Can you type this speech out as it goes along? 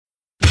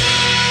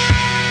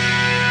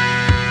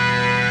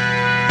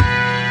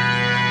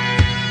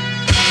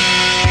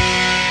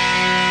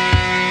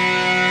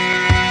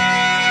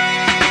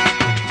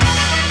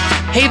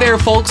Hey there,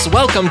 folks.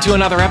 Welcome to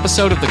another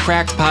episode of the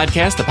Cracked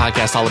Podcast, the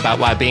podcast all about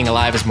why being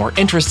alive is more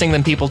interesting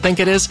than people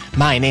think it is.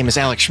 My name is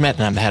Alex Schmidt,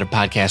 and I'm the head of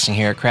podcasting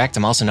here at Cracked.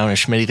 I'm also known as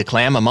Schmitty the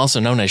Clam. I'm also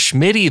known as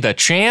Schmitty the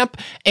Champ,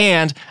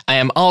 and I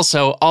am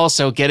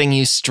also getting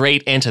you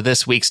straight into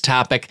this week's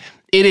topic.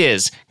 It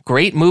is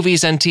great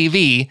movies and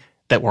TV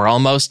that were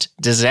almost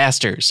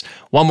disasters.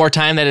 One more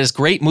time, that is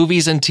great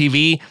movies and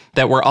TV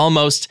that were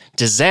almost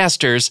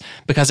disasters,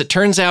 because it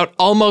turns out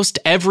almost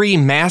every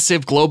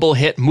massive global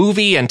hit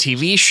movie and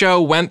TV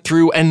show went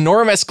through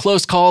enormous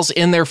close calls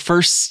in their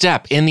first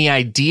step, in the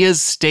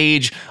ideas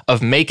stage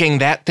of making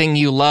that thing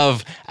you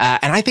love.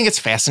 And I think it's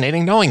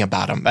fascinating knowing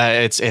about them.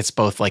 It's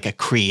both like a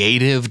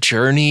creative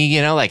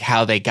journey, like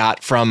how they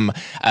got from,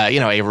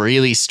 a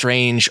really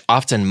strange,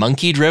 often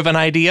monkey-driven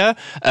idea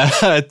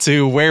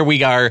to where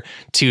we are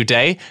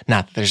today.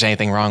 Not that there's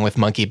anything wrong with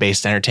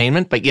monkey-based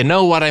entertainment, but you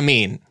know what I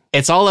mean.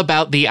 It's all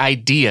about the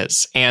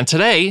ideas. And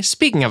today,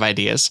 speaking of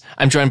ideas,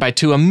 I'm joined by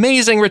two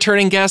amazing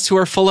returning guests who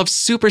are full of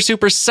super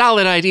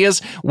solid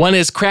ideas. One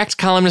is Cracked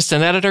columnist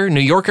and editor,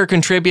 New Yorker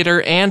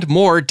contributor, and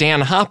more,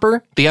 Dan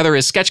Hopper. The other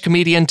is sketch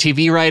comedian,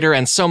 TV writer,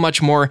 and so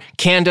much more,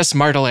 Candace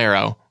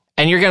Martellaro.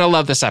 And you're going to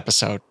love this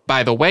episode.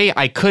 By the way,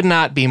 I could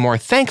not be more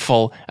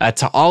thankful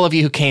to all of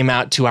you who came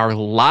out to our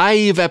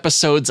live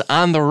episodes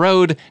on the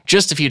road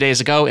just a few days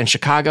ago in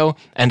Chicago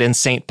and in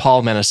St.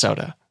 Paul,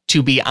 Minnesota.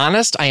 To be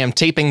honest, I am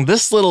taping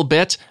this little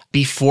bit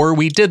before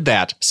we did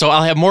that, so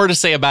I'll have more to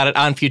say about it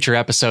on future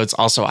episodes.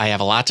 Also, I have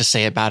a lot to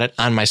say about it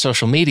on my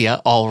social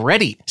media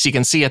already, so you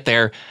can see it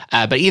there.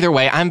 But either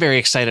way, I'm very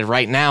excited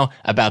right now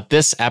about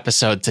this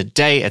episode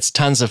today. It's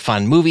tons of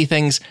fun movie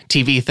things,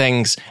 TV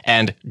things,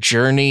 and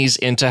journeys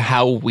into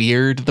how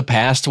weird the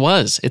past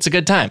was. It's a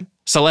good time.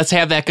 So let's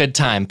have that good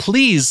time.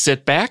 Please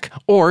sit back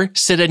or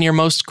sit in your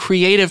most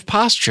creative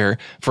posture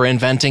for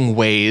inventing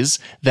ways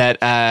that,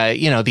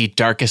 the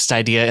darkest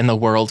idea in the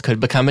world could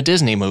become a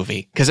Disney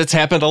movie, because it's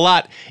happened a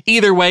lot.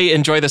 Either way,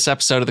 enjoy this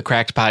episode of the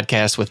Cracked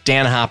Podcast with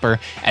Dan Hopper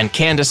and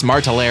Candace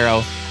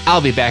Martellaro. I'll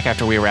be back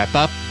after we wrap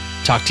up.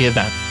 Talk to you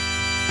then.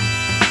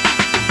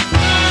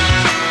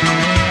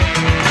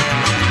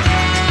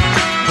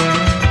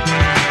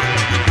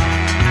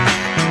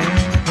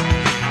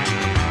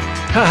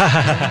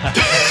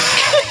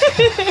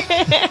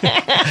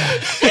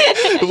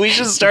 We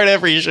should start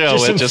every show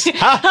with just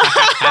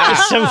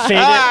some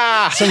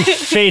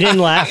fade-in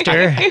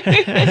laughter.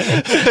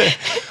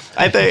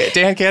 I think,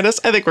 Dan, Candace,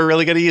 I think we're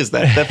really going to use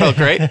that. That felt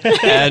great.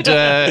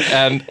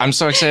 And I'm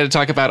so excited to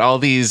talk about all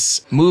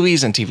these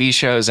movies and TV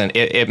shows. And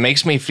it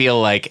makes me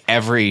feel like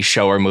every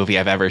show or movie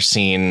I've ever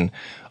seen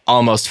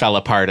almost fell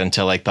apart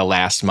until like the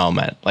last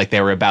moment. Like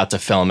they were about to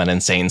film an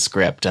insane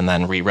script and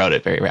then rewrote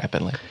it very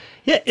rapidly.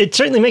 Yeah, it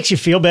certainly makes you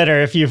feel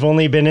better if you've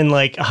only been in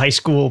like high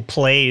school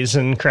plays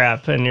and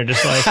crap, and you're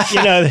just like,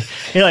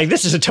 you're like,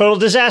 this is a total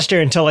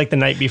disaster until like the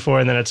night before,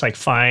 and then it's like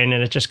fine,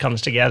 and it just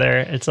comes together.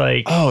 It's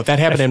like, oh, that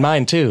happened in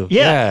mine too.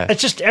 Yeah,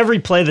 it's just every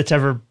play that's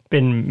ever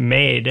been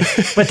made.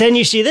 But then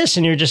you see this,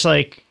 and you're just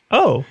like,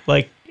 oh,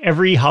 like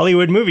every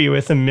Hollywood movie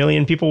with 1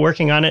 million people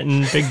working on it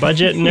and big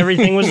budget and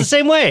everything was the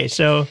same way.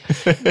 So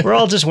we're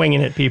all just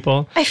winging it,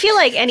 people. I feel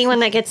like anyone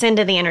that gets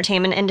into the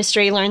entertainment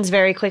industry learns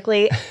very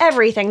quickly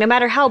everything, no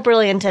matter how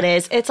brilliant it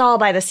is, it's all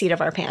by the seat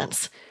of our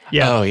pants.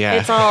 Yeah. Oh, yeah.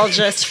 It's all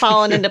just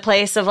fallen into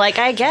place of like,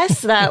 I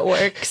guess that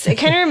works. It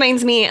kind of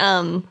reminds me,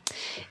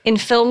 in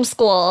film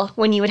school,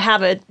 when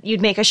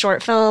you'd make a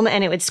short film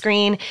and it would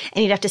screen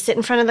and you'd have to sit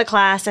in front of the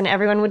class and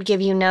everyone would give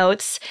you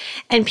notes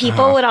and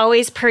people would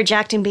always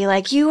project and be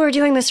like, you were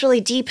doing this really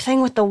deep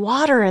thing with the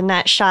water in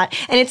that shot.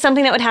 And it's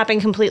something that would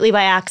happen completely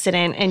by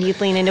accident and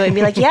you'd lean into it and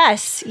be like,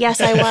 yes,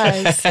 I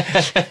was.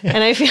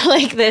 And I feel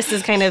like this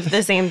is kind of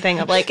the same thing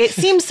of like, it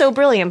seems so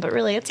brilliant, but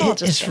really it's all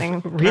just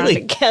getting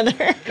really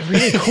together.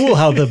 Really cool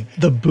how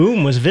the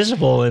boom was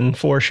visible in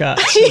 4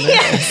 shots.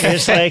 Yes.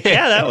 It's like,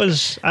 yeah, that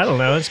was, I don't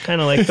know, it's kind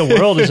of like the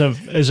world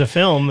is a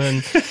film,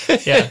 and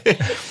yeah.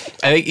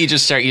 I think you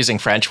just start using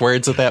French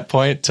words at that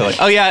point to like,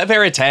 oh yeah,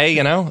 verite,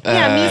 Yeah,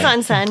 mise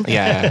en scène.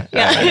 Yeah.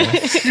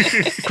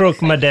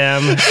 Croque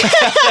madame.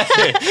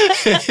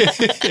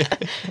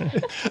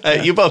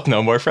 You both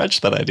know more French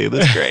than I do.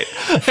 That's great.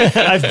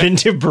 I've been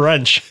to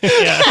brunch.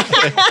 Yeah.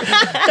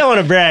 Don't want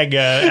to brag,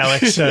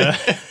 Alex.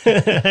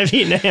 I've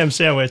eaten a ham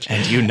sandwich.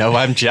 And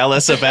I'm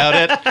jealous about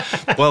it.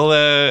 Well,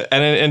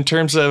 and in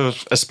terms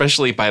of,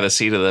 especially by the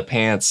seat of the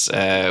pants,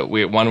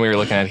 one we were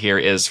looking at here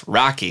is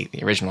Rocky,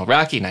 the original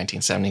Rocky,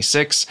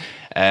 1976,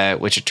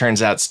 which it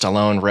turns out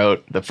Stallone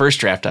wrote the first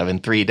draft of in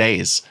 3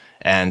 days.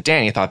 And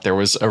Danny thought there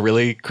was a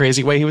really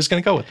crazy way he was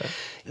going to go with it.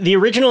 The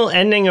original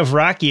ending of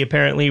Rocky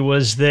apparently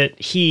was that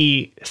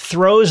he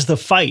throws the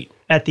fight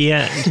at the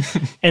end.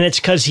 And it's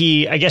because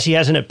I guess he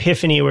has an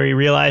epiphany where he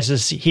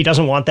realizes he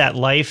doesn't want that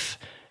life.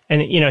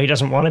 And, he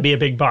doesn't want to be a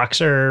big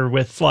boxer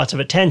with lots of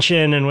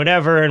attention and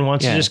whatever, and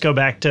wants to just go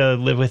back to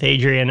live with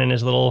Adrian and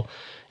his little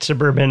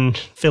suburban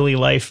Philly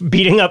life,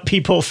 beating up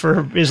people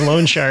for his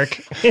loan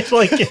shark. It's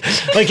like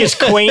his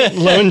quaint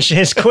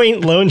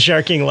loan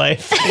sharking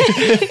life.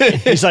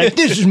 He's like,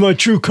 this is my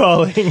true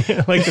calling.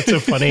 Like, it's a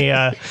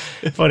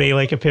funny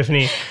like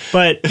epiphany.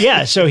 But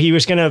yeah, so he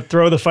was going to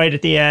throw the fight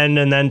at the end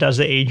and then does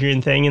the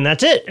Adrian thing, and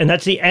that's it. And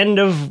that's the end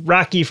of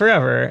Rocky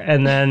Forever.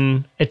 And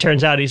then it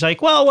turns out he's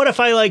like, well, what if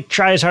I like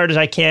try as hard as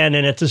I can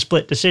and it's a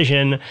split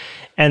decision?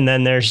 And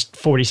then there's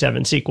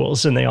 47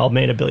 sequels and they all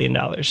made $1 billion.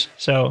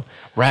 So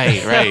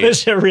right. That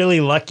was a really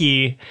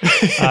lucky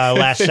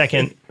last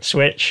second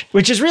switch,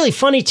 which is really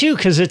funny too.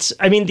 Cause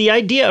the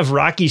idea of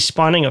Rocky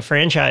spawning a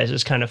franchise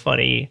is kind of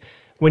funny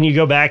when you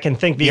go back and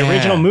think the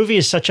original movie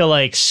is such a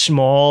like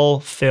small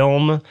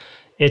film.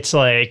 It's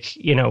like,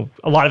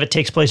 a lot of it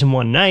takes place in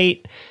one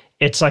night.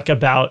 It's like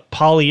about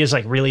Paulie is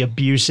like really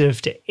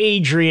abusive to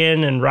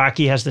Adrian, and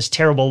Rocky has this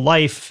terrible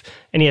life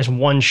and he has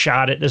one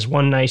shot at this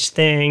one nice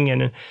thing.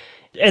 And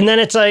then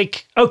it's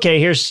like, okay,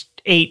 here's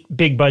 8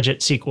 big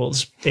budget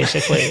sequels,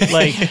 basically.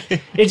 Like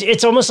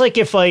it's almost like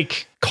if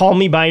like Call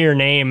Me by Your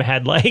Name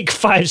had like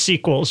 5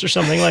 sequels or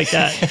something like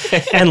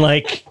that. And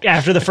like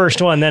after the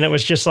first one, then it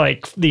was just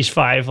like these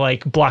 5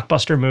 like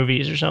blockbuster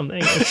movies or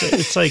something.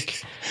 It's like,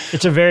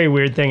 it's a very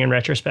weird thing in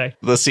retrospect.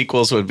 The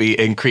sequels would be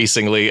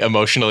increasingly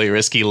emotionally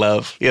risky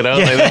love,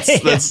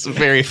 that's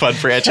very fun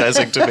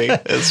franchising to me.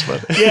 It's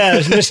fun. Yeah,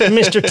 there's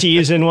Mr. T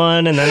is in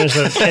one, and then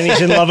and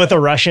he's in love with a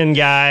Russian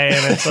guy,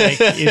 and it's like,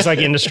 he's like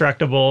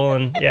indestructible,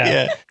 and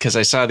yeah. Because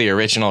I saw the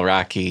original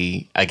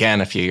Rocky again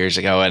a few years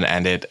ago,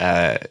 and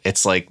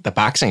it's like the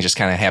boxing just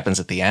kind of happens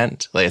at the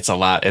end. Like it's a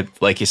lot,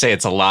 like you say,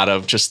 it's a lot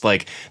of just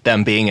like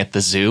them being at the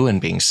zoo and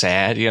being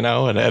sad,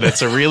 and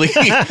it's a really,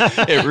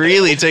 it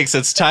really takes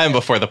its time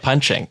before the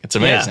punching. It's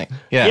amazing.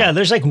 Yeah.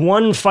 There's like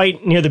one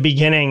fight near the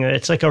beginning.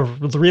 It's like a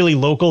really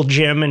local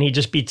gym, and he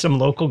just beats some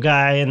local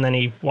guy, and then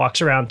he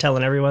walks around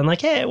telling everyone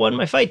like, hey, I won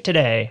my fight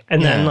today.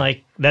 And then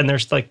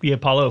there's like the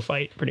Apollo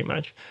fight pretty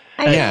much.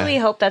 I really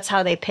hope that's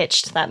how they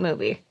pitched that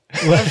movie.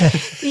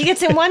 He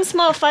gets in one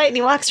small fight and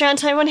he walks around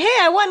telling everyone, hey,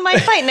 I won my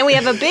fight. And then we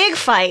have a big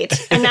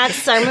fight, and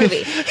that's our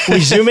movie. We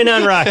zoom in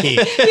on Rocky.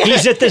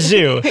 He's at the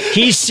zoo.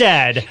 He's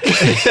sad.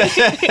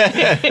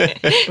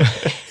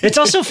 It's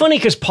also funny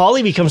because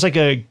Paulie becomes like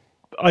a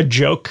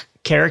joke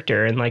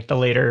character in like the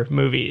later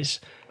movies.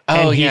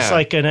 And he's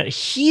like a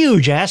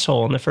huge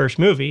asshole in the first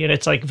movie, and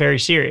it's like very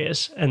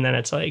serious. And then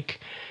it's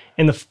like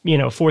in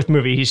the fourth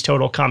movie, he's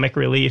total comic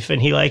relief,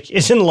 and he like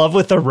is in love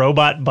with the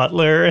robot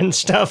butler and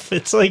stuff.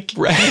 It's like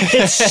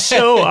it's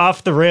so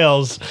off the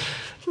rails.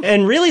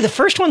 And really, the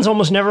first one's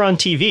almost never on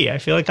TV. I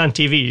feel like on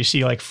TV you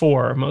see like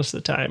 4 most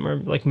of the time, or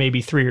like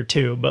maybe 3 or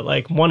 2, but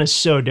like 1 is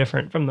so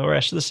different from the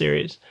rest of the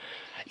series.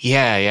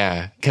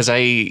 Yeah. Because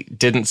I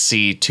didn't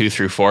see 2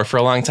 through 4 for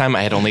a long time.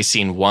 I had only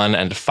seen 1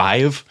 and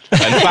 5.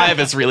 And 5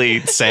 is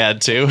really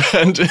sad too,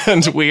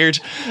 and weird.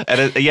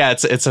 And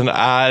it's an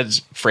odd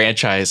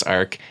franchise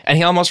arc. And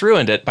he almost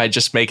ruined it by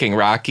just making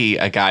Rocky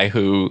a guy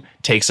who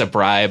takes a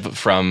bribe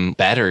from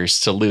bettors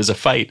to lose a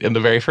fight in the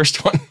very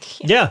first one.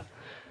 Yeah.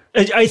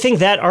 I think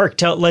that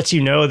arc lets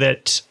you know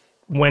that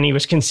when he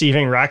was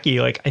conceiving Rocky,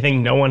 like I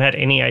think no one had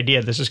any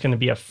idea this was going to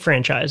be a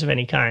franchise of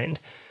any kind.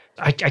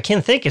 I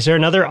can't think. Is there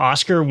another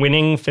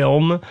Oscar-winning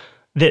film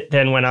that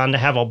then went on to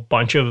have a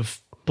bunch of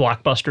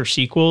blockbuster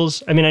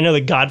sequels? I mean, I know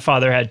The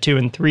Godfather had 2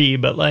 and 3,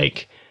 but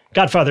like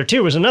Godfather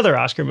 2 was another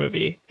Oscar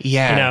movie.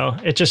 Yeah.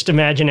 It's just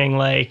imagining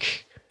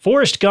like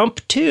Forrest Gump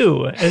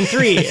 2 and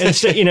 3. And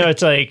so,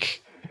 it's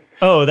like,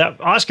 oh,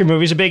 that Oscar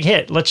movie's a big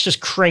hit. Let's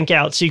just crank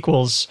out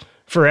sequels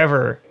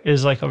forever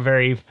is like a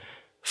very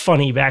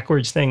funny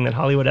backwards thing that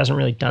Hollywood hasn't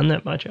really done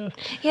that much of.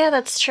 Yeah,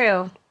 that's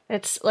true.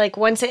 It's like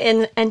once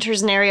it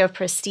enters an area of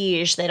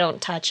prestige, they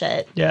don't touch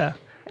it. Yeah.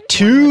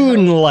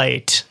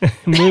 Toonlight.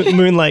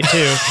 Moonlight 2.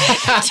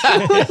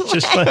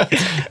 Just like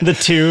the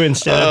 2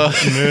 instead of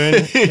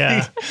moon.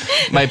 Yeah.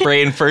 My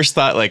brain first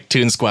thought like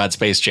Toon Squad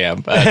Space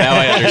Jam. Now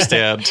I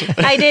understand.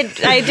 I did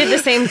the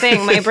same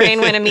thing. My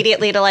brain went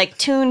immediately to like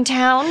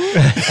Toontown.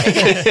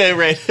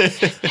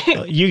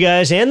 Right. You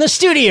guys and the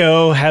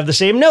studio have the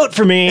same note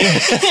for me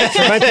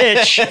for my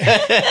pitch.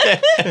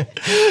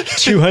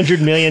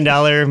 $200 million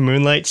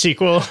Moonlight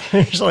sequel.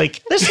 It's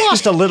like, this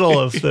lost a little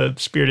of the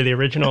spirit of the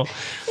original.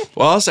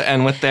 Well, also,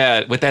 and with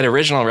that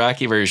original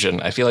Rocky version,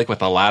 I feel like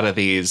with a lot of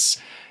these,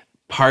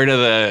 part of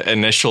the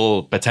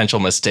initial potential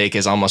mistake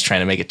is almost trying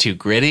to make it too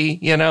gritty,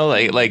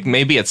 like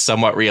maybe it's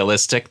somewhat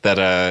realistic that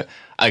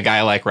a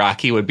guy like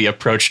Rocky would be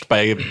approached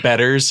by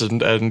bettors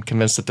and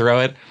convinced to throw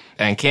it.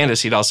 And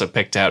Candace, he'd also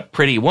picked out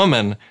Pretty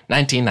Woman,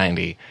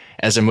 1990,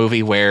 as a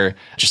movie where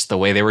just the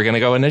way they were going to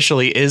go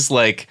initially is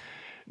like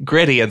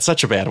gritty in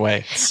such a bad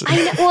way.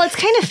 I know, well, it's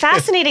kind of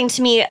fascinating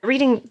to me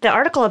reading the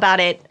article about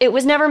it. It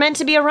was never meant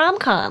to be a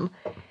rom-com.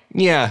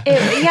 Yeah.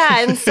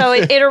 And so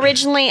it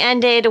originally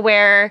ended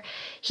where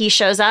he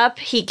shows up,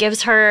 he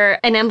gives her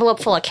an envelope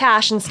full of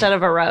cash instead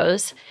of a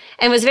rose,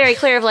 and was very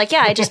clear of like,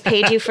 yeah, I just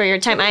paid you for your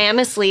time. I am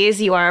a sleaze.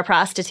 You are a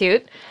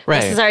prostitute.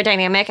 Right. This is our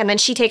dynamic. And then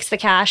she takes the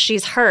cash.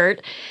 She's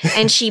hurt.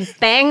 And she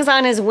bangs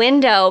on his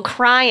window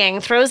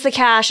crying, throws the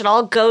cash. It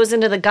all goes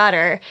into the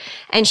gutter.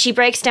 And she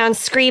breaks down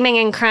screaming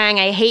and crying,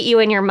 I hate you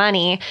and your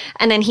money.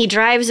 And then he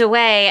drives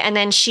away. And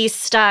then she's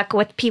stuck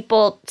with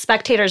people,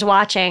 spectators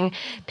watching,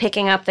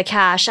 picking up the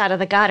cash out of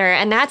the gutter.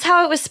 And that's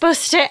how it was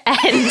supposed to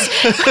end,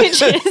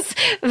 which is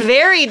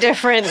very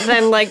different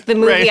than like the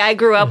movie I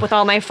grew up with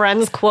all my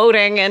friends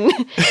quoting and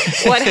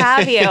what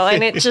have you.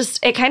 And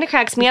it kind of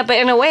cracks me up. But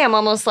in a way, I'm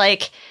almost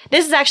like,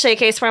 this is actually a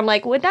case where I'm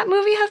like, would that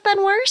movie have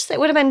been worse? It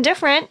would have been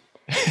different.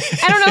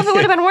 I don't know if it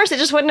would have been worse. It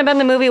just wouldn't have been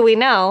the movie we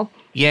know.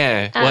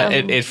 Yeah, well,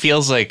 it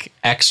feels like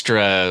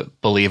extra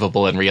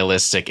believable and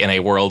realistic in a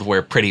world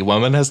where Pretty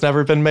Woman has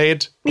never been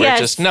made. Where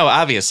Yes.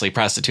 obviously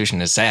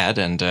prostitution is sad,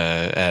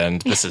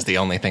 and this is the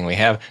only thing we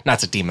have. Not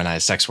to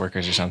demonize sex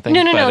workers or something.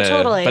 No, but,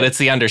 totally. But it's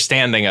the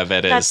understanding of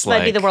it That'd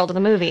like be the world of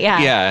the movie,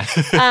 yeah.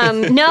 Yeah,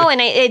 No,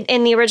 and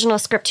in the original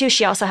script too,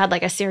 she also had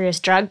like a serious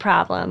drug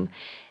problem.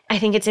 I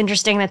think it's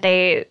interesting that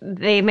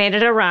they made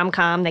it a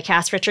rom-com. They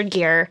cast Richard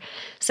Gere,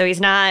 so he's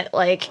not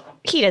like,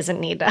 he doesn't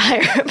need to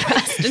hire a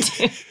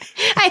prostitute.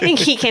 I think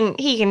he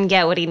can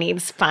get what he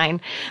needs fine.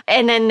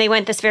 And then they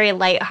went this very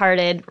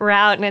lighthearted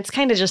route, and it's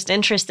kind of just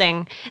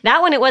interesting.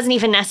 That one, it wasn't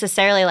even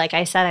necessarily, like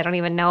I said, I don't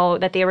even know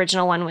that the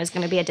original one was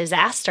going to be a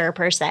disaster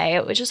per se.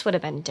 It just would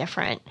have been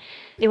different.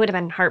 It would have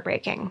been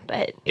heartbreaking,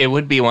 but it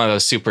would be one of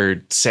those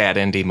super sad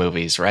indie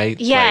movies, right?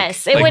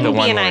 Yes, Like it wouldn't the be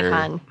one an where-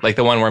 icon. Like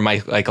the one where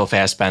Michael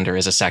Fassbender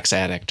is a sex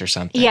addict or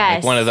something. Yes.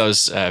 Like one of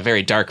those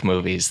very dark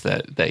movies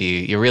that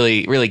you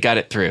really, really got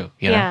it through.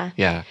 You know? Yeah.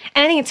 Yeah.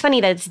 And I think it's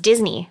funny that it's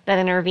Disney that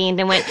intervened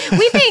and went,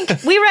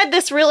 we read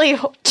this really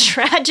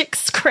tragic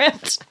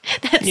script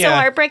that's so Yeah.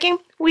 heartbreaking.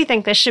 We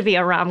think this should be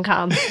a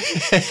rom-com.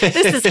 This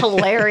is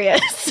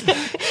hilarious.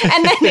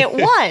 And then it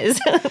was.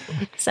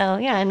 So,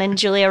 yeah. And then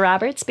Julia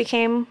Roberts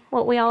became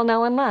what we all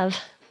know and love.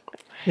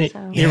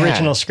 The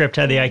original script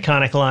had the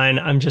iconic line,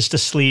 I'm just a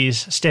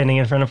sleaze standing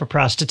in front of a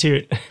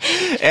prostitute.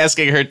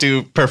 Asking her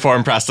to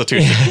perform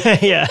prostitution.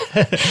 Yeah.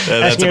 That's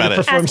Asking her about to it.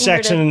 perform Asking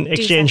sex her to in do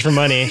exchange for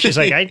money. She's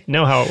like, I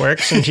know how it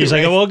works. And she's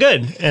like, oh, well,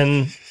 good.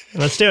 And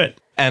let's do it.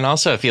 And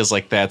also, it feels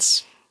like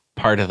that's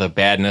part of the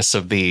badness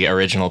of the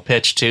original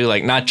pitch, too.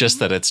 Like, not just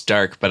that it's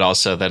dark, but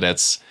also that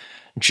it's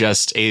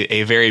just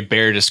a very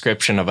bare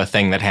description of a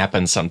thing that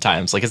happens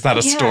sometimes. Like, it's not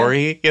a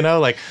story, you know?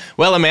 Like,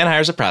 well, a man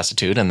hires a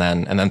prostitute and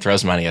then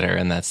throws money at her,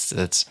 and that's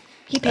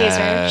He pays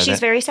her.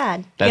 She's very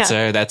sad. that's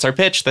our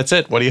pitch. That's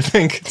it. What do you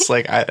think? It's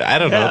like, I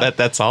don't know.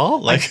 That's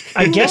all? Like,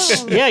 I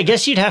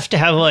guess you'd have to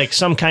have like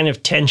some kind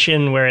of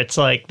tension where it's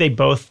like they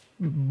both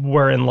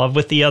were in love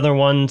with the other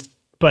one,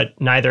 but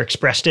neither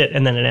expressed it,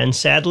 and then it ends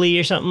sadly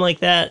or something like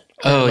that.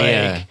 oh, Like-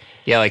 yeah.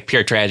 Yeah, like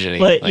pure tragedy.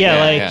 Like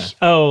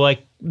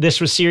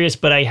this was serious,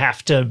 but I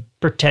have to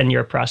pretend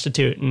you're a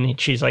prostitute. And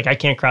she's like, I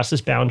can't cross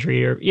this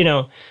boundary, or, you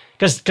know,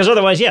 because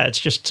otherwise, it's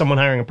just someone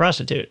hiring a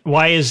prostitute.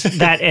 Why is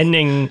that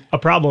ending a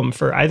problem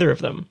for either of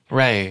them?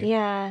 Right.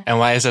 Yeah. And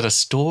why is it a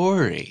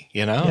story?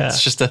 You know, Yeah.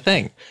 it's just a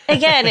thing.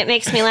 Again, it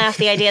makes me laugh,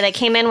 the idea that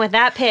came in with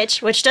that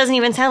pitch, which doesn't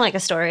even sound like a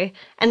story.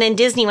 And then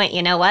Disney went,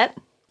 you know what?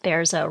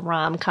 There's a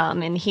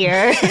rom-com in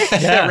here.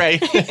 Yeah.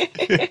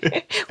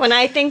 Right. When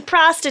I think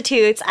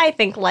prostitutes, I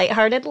think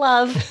lighthearted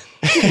love.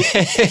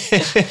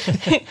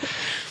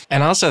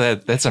 And also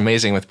that's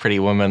amazing with Pretty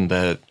Woman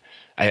that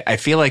I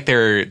feel like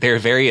there are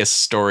various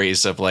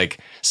stories of like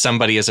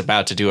somebody is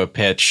about to do a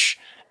pitch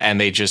and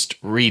they just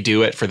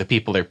redo it for the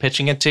people they're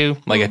pitching it to.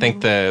 Like I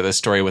think the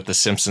story with the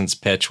Simpsons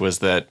pitch was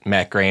that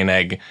Matt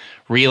Groening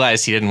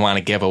realized he didn't want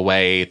to give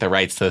away the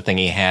rights to the thing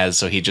he has,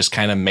 so he just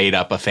kind of made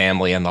up a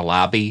family in the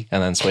lobby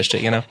and then switched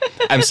it, you know?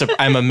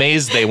 I'm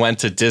amazed they went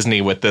to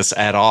Disney with this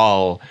at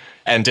all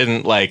and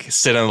didn't like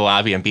sit in the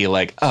lobby and be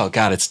like, oh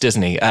God, it's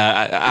Disney.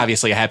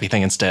 Obviously a happy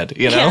thing instead,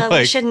 you know? Yeah, we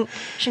like, shouldn't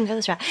go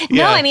this route.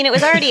 No, Yeah. I mean, it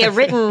was already a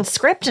written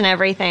script and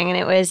everything, and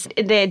it was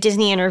the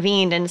Disney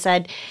intervened and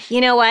said,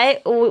 you know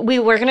what,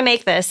 we're going to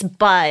make this,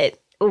 but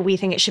we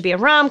think it should be a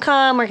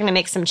rom-com. We're going to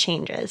make some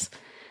changes.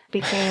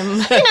 Became,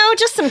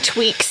 just some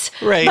tweaks.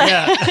 right.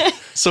 Yeah.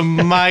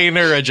 Some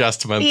minor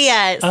adjustments.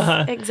 Yes,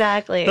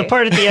 exactly. The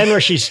part at the end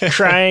where she's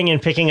crying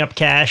and picking up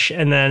cash,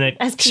 and then it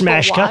As people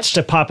smash watch. cuts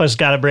to Papa's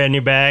got a brand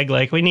new bag.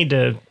 Like, we need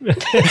to, we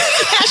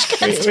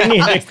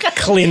need to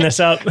clean this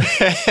up.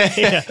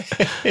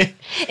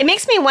 It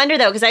makes me wonder,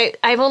 though, because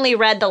I've only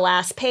read the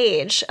last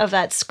page of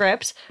that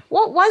script.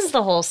 What was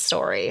the whole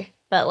story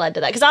that led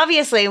to that? Because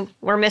obviously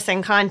we're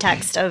missing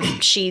context of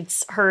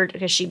she's hurt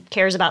because she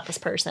cares about this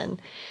person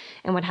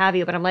and what have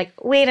you. But I'm like,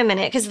 wait a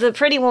minute, because the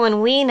Pretty Woman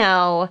we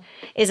know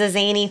is a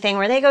zany thing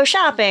where they go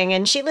shopping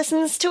and she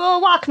listens to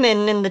a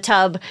Walkman in the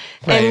tub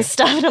Right. and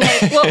stuff. And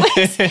I'm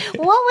like,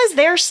 what was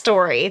their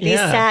story? These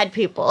Yeah. sad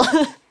people.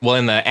 Well,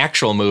 in the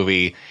actual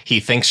movie, he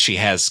thinks she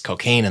has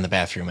cocaine in the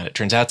bathroom, and it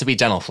turns out to be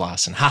dental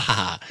floss, and ha ha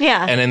ha.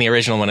 Yeah. And in the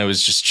original one, it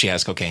was just she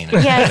has cocaine.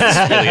 And Yes.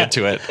 he's really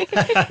into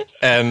it.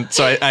 And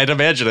so I'd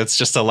imagine it's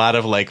just a lot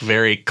of like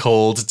very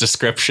cold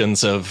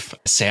descriptions of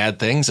sad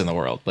things in the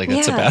world. Like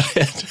that's Yeah. about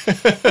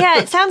it. Yeah,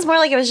 it sounds more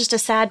like it was just a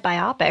sad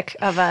biopic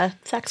of a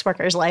sex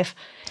worker's life.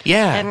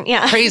 Yeah. And,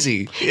 yeah.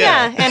 Crazy.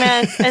 Yeah,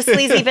 and a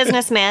sleazy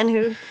businessman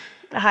who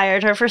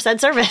hired her for said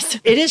service.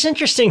 It is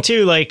interesting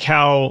too, like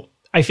how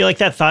I feel like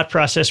that thought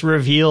process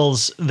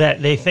reveals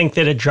that they think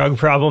that a drug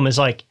problem is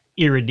like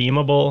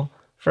irredeemable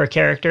for a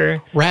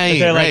character. Right, That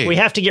they're right. like, we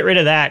have to get rid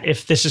of that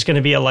if this is going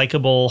to be a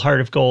likable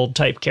Heart of Gold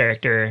type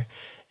character.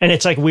 And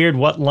it's like weird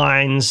what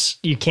lines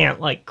you can't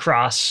like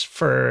cross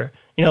for,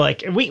 you know,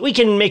 like we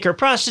can make her a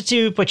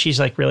prostitute, but she's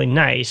like really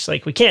nice.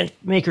 Like we can't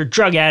make her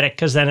drug addict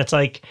because then it's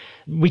like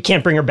we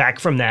can't bring her back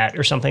from that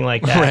or something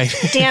like that.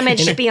 Right.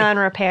 Damaged beyond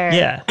repair.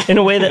 Yeah, in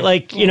a way that,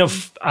 like, you know,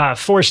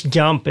 Forrest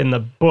Gump in the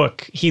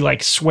book, he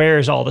like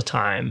swears all the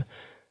time.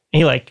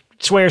 He like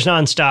swears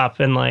nonstop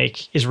and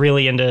like is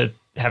really into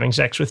having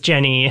sex with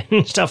Jenny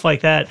and stuff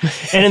like that.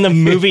 And in the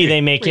movie,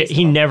 they make it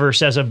he never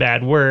says a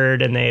bad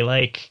word, and they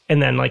like,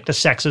 and then like the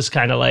sex is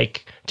kind of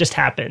like just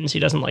happens. He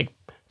doesn't like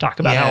talk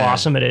about how Yeah.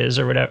 awesome it is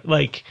or whatever.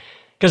 Like,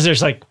 because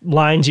there's like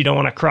lines you don't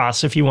want to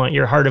cross if you want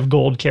your Heart of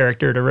Gold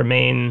character to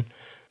remain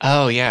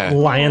Oh, yeah.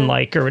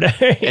 lion-like or whatever.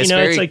 It's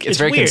very, like it's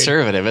very weird.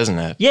 conservative, isn't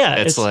it? Yeah,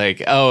 It's like,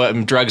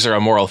 drugs are a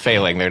moral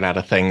failing. They're not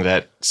a thing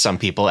that some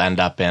people end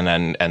up in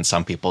and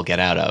some people get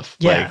out of.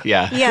 Yeah. Like,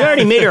 yeah. Yeah. We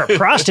already made her a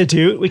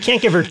prostitute. We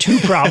can't give her two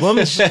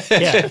problems. Yeah,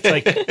 it's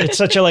like it's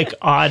such a like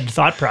odd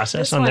thought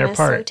process This on one their is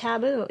so part.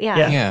 taboo. Yeah.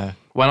 Yeah. Yeah.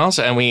 Well,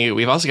 also, and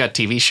we've also got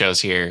TV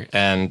shows here,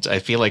 and I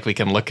feel like we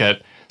can look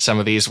at some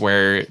of these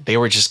where they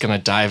were just going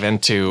to dive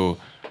into,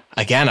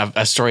 again,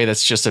 a story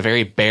that's just a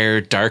very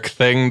bare, dark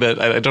thing that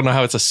I don't know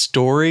how it's a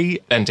story.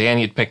 And Dan,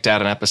 you'd picked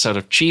out an episode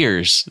of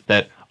Cheers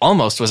that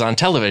almost was on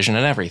television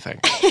and everything.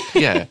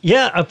 Yeah.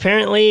 Yeah,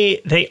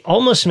 apparently they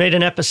almost made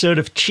an episode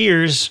of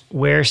Cheers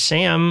where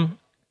Sam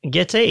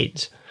gets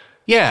AIDS.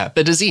 Yeah.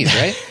 The disease,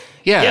 right?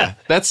 Yeah. Yeah.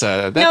 That's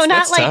No, not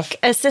that's like tough.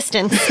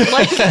 assistance.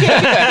 Like,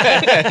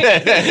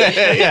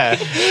 Yeah.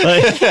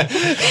 Like,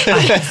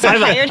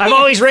 I've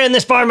always ran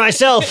this bar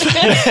myself.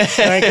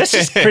 Like, this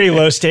is pretty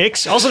low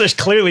stakes. Also, there's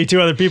clearly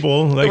two other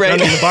people like Right.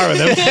 running the bar with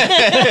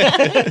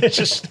him. It's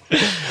just,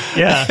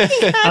 yeah.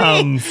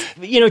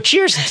 You know,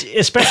 Cheers,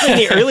 especially in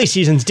the early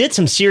seasons, did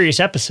some serious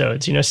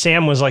episodes. You know,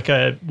 Sam was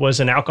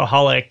an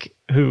alcoholic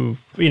who,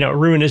 you know,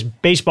 ruined his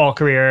baseball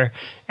career.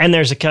 And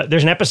there's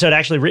an episode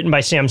actually written by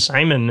Sam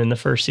Simon in the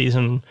first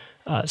season,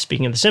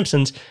 speaking of The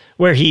Simpsons,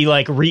 where he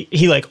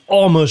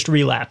almost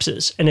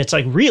relapses, and it's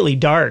like really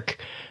dark,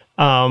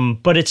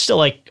 but it's still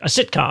like a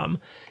sitcom.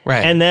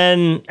 Right. And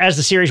then as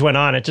the series went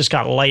on, it just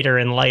got lighter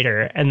and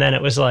lighter, and then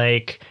it was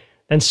like,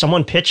 then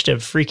someone pitched a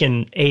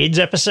freaking AIDS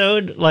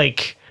episode,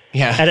 like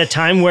Yeah. at a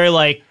time where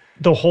like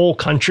the whole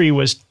country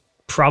was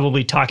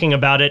probably talking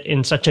about it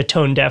in such a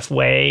tone deaf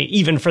way,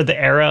 even for the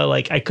era.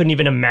 Like I couldn't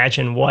even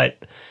imagine what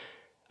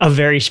a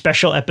very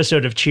special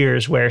episode of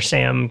Cheers where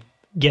Sam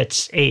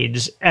gets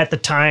AIDS at the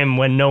time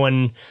when no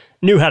one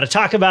knew how to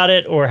talk about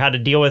it or how to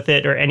deal with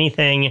it or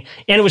anything,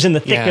 and it was in the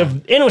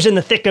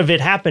thick of it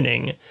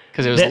happening.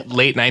 Because it was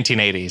late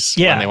 1980s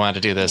Yeah. when they wanted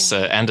to do this,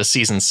 end of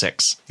season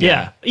 6.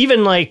 Yeah.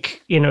 Even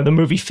like, you know, the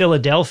movie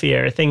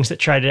Philadelphia or things that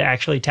try to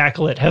actually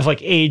tackle it have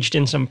like aged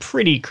in some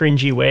pretty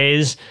cringy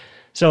ways.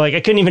 So like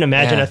I couldn't even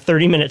imagine Yeah. a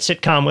 30-minute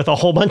sitcom with a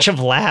whole bunch of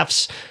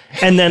laughs,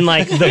 and then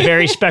like the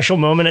very special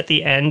moment at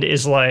the end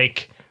is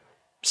like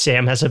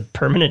Sam has a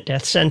permanent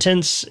death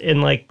sentence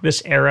in like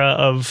this era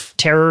of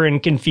terror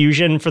and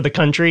confusion for the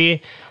country.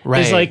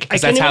 Right. It's like, I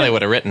Because can't that's how even- they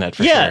would have written it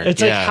for yeah, sure.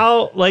 it's like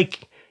how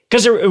like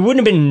because it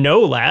wouldn't have been no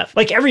laugh.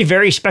 Like every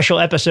very special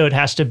episode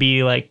has to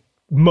be like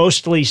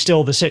mostly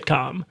still the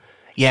sitcom.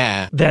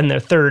 Yeah. Then the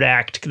third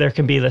act, there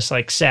can be this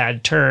like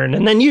sad turn,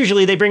 and then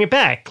usually they bring it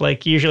back.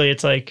 Like usually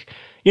it's like,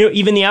 you know,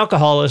 even the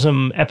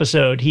alcoholism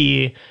episode,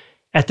 he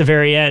at the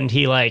very end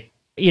he like,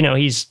 you know,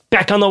 he's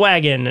back on the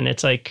wagon, and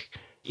it's like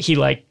he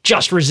like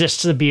just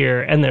resists the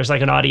beer, and there's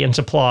like an audience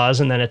applause,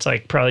 and then it's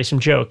like probably some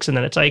jokes, and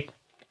then it's like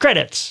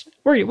credits.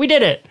 We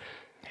did it.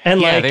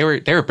 And Yeah,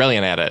 like they were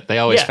brilliant at it. They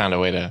always Yeah. found a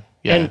way to.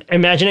 Yeah. And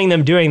imagining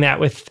them doing that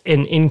with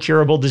an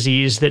incurable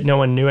disease that no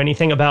one knew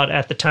anything about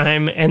at the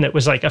time and that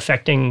was like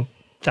affecting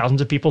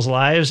thousands of people's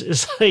lives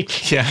is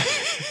like, yeah.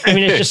 I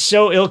mean, it's just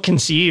so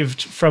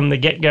ill-conceived from the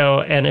get-go.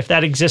 And if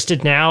that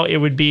existed now, it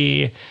would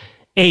be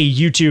a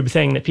YouTube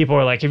thing that people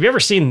are like, have you ever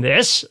seen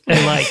this?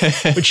 And like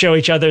would show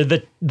each other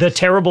the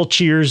terrible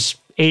Cheers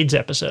AIDS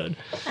episode.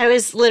 I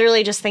was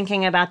literally just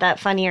thinking about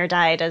that Funny or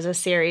Died as a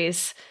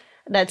series.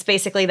 That's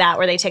basically that,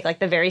 where they take like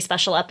the very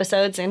special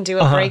episodes and do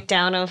a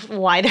breakdown of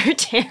why they're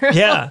terrible.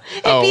 Yeah.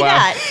 It'd Oh, be wow.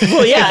 that.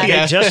 Well, yeah,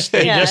 Yeah.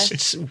 they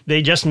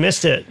Yeah. just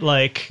missed it.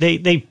 Like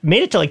they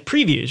made it to like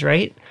previews,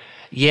 right?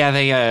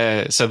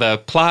 Yeah, so the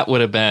plot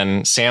would have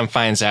been Sam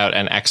finds out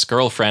an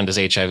ex-girlfriend is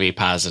HIV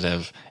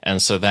positive,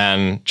 and so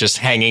then just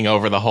hanging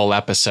over the whole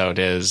episode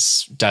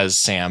is, does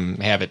Sam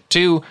have it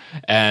too?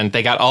 And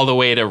they got all the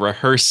way to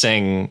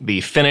rehearsing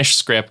the finished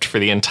script for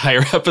the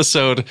entire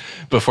episode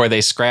before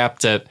they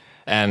scrapped it.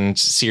 And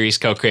series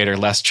co-creator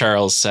Les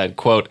Charles said,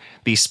 quote,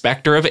 "The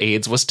specter of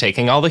AIDS was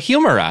taking all the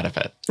humor out of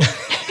it."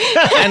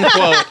 End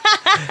quote.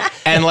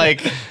 And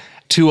like,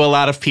 to a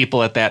lot of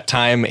people at that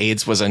time,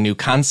 AIDS was a new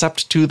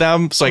concept to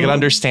them. So I can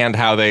understand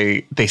how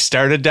they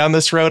started down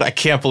this road. I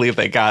can't believe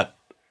they got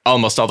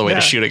almost all the way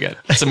to shooting it.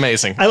 It's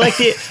amazing. I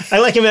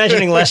like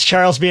imagining Les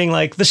Charles being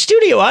like, the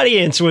studio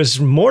audience was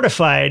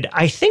mortified.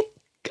 I think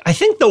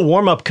the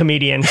warm-up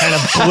comedian kind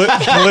of blew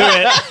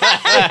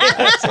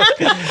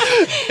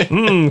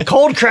it.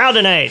 Cold crowd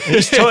tonight.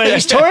 These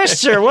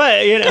tourists or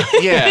what? You know?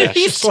 Yeah.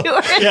 These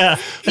tourists. Yeah.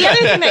 The other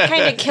thing that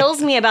kind of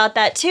kills me about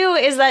that too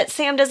is that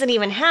Sam doesn't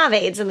even have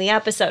AIDS in the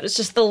episode. It's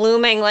just the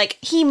looming, like,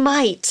 he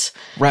might.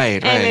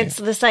 Right. And it's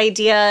this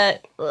idea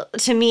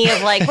to me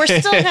of like, we're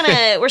still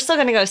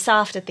gonna go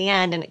soft at the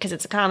end, and because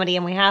it's a comedy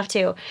and we have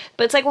to.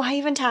 But it's like, why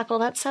even tackle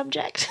that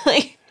subject?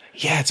 Like,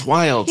 yeah, it's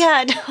wild.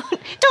 yeah,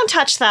 don't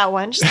touch that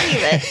one. Just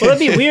leave it. Well, it'd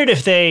be weird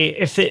if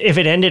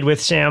it ended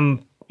with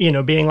Sam, you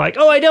know, being like,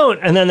 "Oh, I don't,"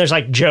 and then there's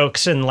like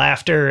jokes and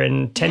laughter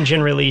and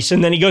tension release,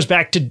 and then he goes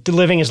back to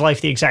living his life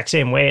the exact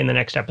same way in the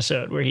next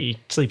episode, where he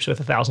sleeps with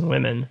 1,000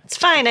 women. It's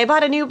fine. I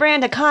bought a new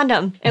brand of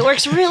condom. It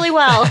works really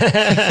well.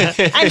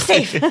 I'm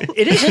safe.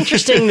 It is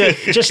interesting that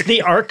just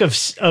the arc of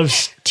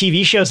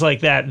TV shows like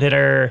that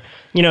are,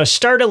 you know,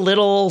 start a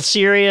little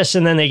serious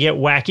and then they get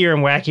wackier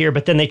and wackier,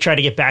 but then they try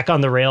to get back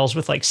on the rails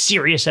with like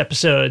serious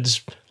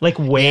episodes like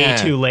way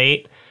too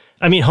late.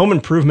 I mean, Home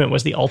Improvement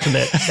was the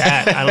ultimate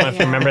that. I don't know if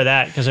you remember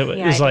that, because it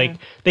was like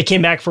they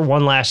came back for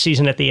one last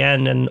season at the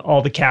end and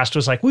all the cast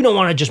was like, we don't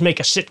want to just make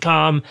a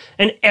sitcom.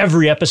 And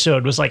every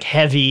episode was like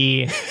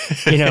heavy,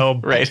 you know,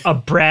 right. A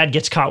Brad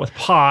gets caught with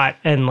pot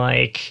and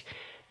like,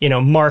 you know,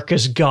 Mark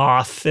is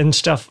goth and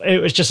stuff. It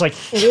was just like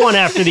one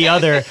after the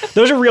other.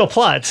 Those are real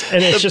plots.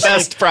 And it's the just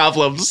best like,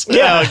 problems.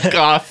 Yeah.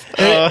 Goth.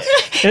 and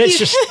it's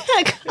just,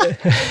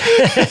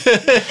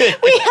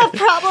 We have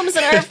problems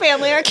in our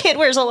family. Our kid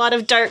wears a lot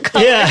of dark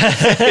colors.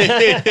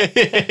 yeah.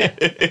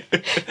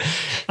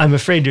 I'm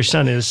afraid your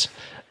son is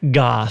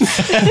goth.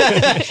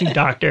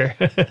 Doctor.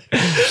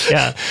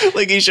 Yeah.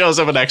 Like he shows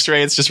up an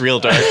x-ray, it's just real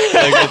dark.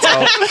 Like that's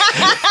all.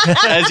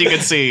 As you can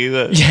see,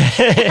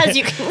 As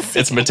you can see.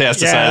 it's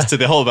metastasized to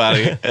the whole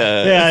body.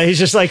 Yeah, he's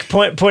just like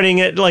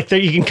pointing at like there.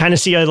 You can kind of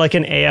see like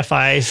an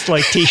AFI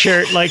like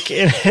T-shirt like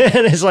in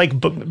his like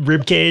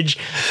rib cage.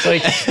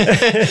 Like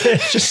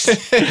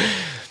just.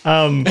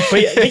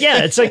 But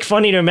yeah, it's like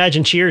funny to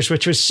imagine Cheers,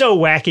 which was so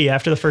wacky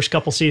after the first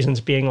couple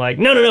seasons, being like,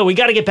 no, we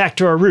got to get back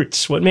to our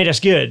roots. What made us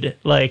good?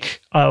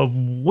 Like a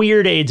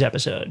weird AIDS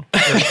episode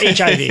or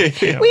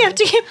HIV. You know. We have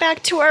to get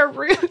back to our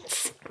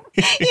roots.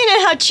 You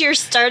know how Cheers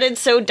started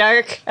so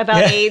dark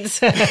about AIDS?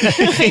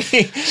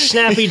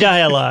 Snappy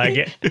dialogue,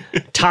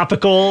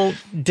 topical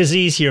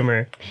disease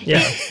humor.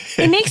 Yeah.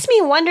 It makes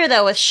me wonder,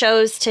 though, with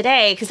shows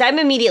today, because I'm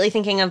immediately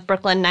thinking of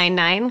Brooklyn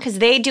Nine-Nine, because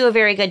they do a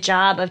very good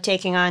job of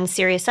taking on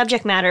serious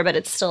subject matter, but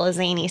it's still a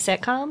zany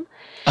sitcom.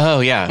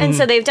 Oh, yeah. And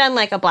so they've done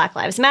like a Black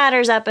Lives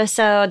Matters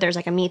episode. There's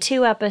like a Me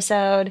Too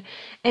episode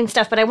and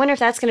stuff. But I wonder if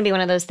that's going to be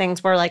one of those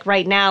things where like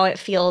right now it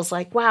feels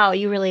like, wow,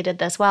 you really did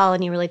this well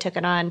and you really took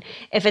it on.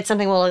 If it's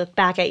something we'll look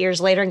back at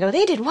years later and go,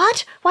 they did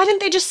what? Why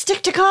didn't they just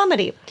stick to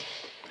comedy?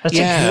 That's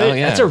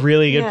that's a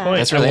really good point.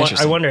 That's really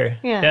interesting. I wonder.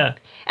 Yeah.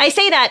 I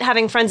say that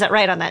having friends that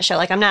write on that show.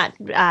 Like I'm not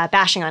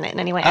bashing on it in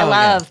any way. I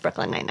love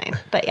Brooklyn Nine-Nine.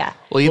 But yeah.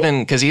 Well,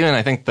 even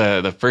I think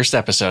the first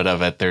episode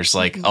of it, there's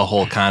like a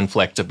whole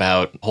conflict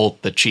about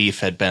Holt, the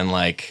chief, had been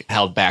like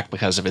held back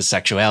because of his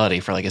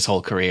sexuality for like his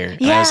whole career.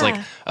 And I was like,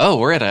 oh,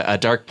 we're at a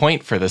dark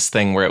point for this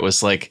thing where it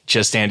was like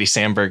just Andy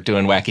Samberg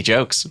doing wacky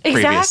jokes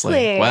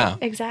previously. Wow.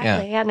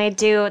 Exactly. Yeah.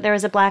 And there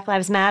was a Black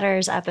Lives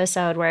Matters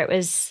episode where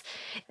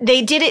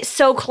they did it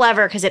so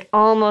clever because it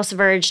almost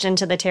verged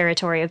into the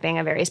territory of being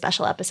a very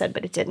special episode,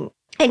 but it didn't.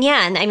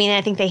 And I mean,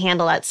 I think they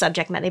handle that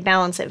subject matter. They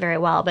balance it very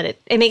well, but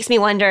it makes me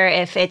wonder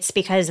if it's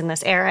because in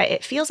this era,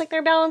 it feels like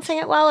they're balancing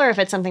it well, or if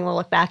it's something we'll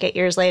look back at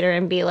years later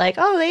and be like,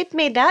 oh, they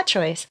made that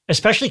choice.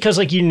 Especially because,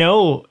 like, you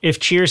know, if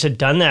Cheers had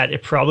done that,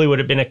 it probably would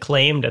have been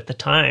acclaimed at the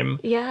time.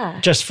 Yeah.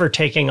 Just for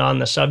taking on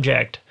the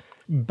subject.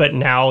 But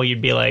now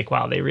you'd be like,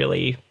 wow, they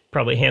really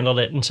probably handled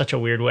it in such a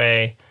weird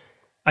way.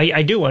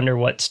 I do wonder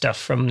what stuff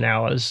from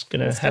now is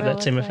going to have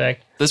that same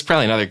effect. This is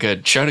probably another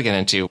good show to get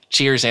into.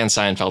 Cheers and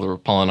Seinfeld were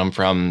pulling them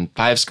from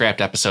 5 scrapped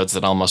episodes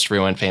that almost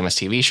ruined famous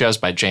TV shows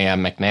by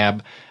J.M.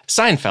 McNabb.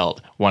 Seinfeld,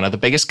 one of the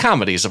biggest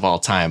comedies of all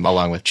time,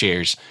 along with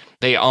Cheers.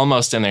 They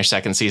almost, in their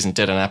second season,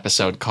 did an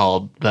episode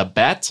called The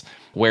Bet,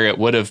 where it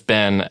would have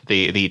been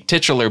the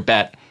titular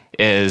bet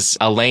is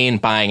Elaine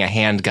buying a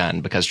handgun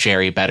because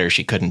Jerry bet her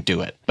she couldn't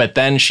do it. But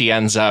then she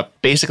ends up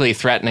basically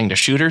threatening to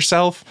shoot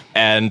herself,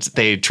 and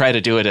they try to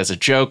do it as a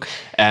joke,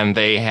 and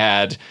they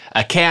had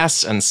a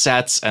cast and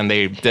sets, and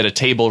they did a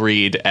table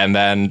read, and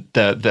then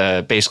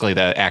basically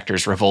the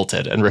actors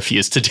revolted and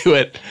refused to do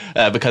it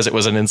because it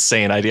was an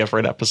insane idea for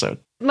an episode.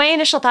 My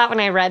initial thought when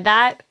I read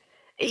that,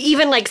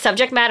 even like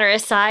subject matter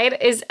aside,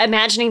 is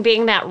imagining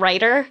being that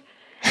writer,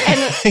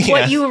 and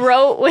what you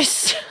wrote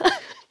was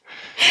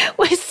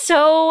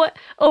so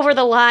over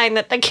the line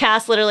that the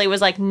cast literally was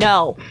like,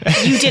 no,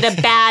 you did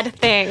a bad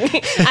thing.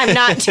 I'm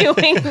not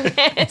doing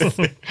this.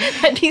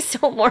 That'd be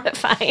so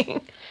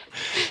mortifying.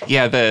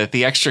 Yeah,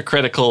 the extra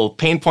critical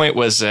pain point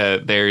was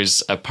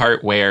there's a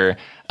part where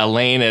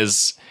Elaine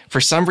is,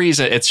 for some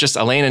reason, it's just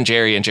Elaine and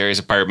Jerry in Jerry's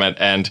apartment,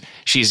 and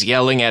she's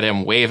yelling at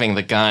him, waving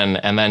the gun,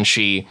 and then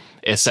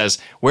it says,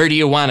 "Where do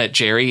you want it,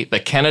 Jerry? The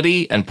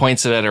Kennedy?" and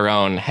points it at her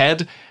own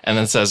head, and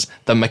then says,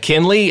 "The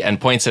McKinley?"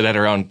 and points it at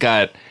her own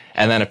gut.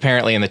 And then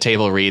apparently in the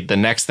table read, the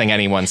next thing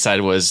anyone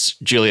said was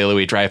Julia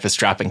Louis-Dreyfus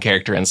dropping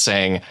character and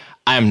saying,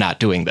 "I'm not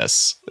doing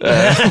this."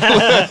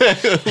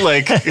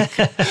 Like,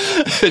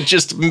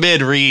 just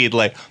mid-read,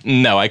 like,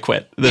 no, I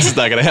quit. This is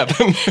not going to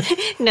happen.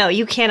 No,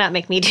 you cannot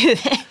make me do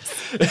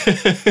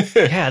this.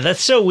 Yeah,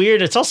 that's so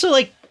weird. It's also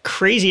like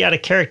crazy out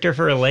of character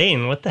for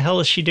Elaine. What the hell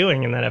is she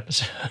doing in that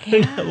episode?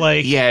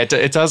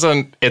 It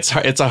doesn't. It's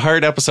a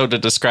hard episode to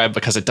describe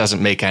because it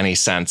doesn't make any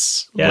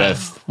sense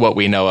with what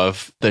we know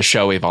of the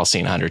show we've all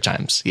seen 100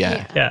 times.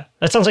 Yeah.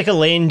 That sounds like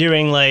Elaine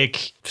doing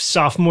like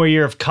sophomore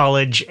year of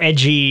college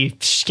edgy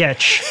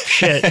sketch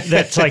shit.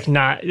 That's like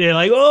not. They're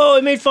like, oh,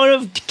 I made fun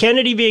of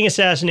Kennedy being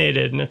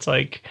assassinated, and it's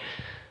like,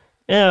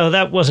 no,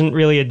 that wasn't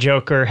really a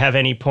joke or have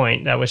any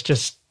point. That was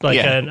just like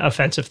an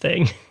offensive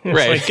thing.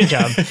 It's like, good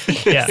job.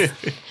 Yeah.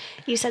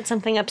 You said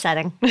something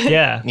upsetting.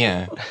 Yeah.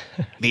 Yeah.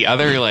 The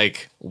other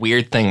like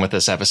weird thing with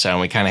this episode,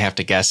 and we kind of have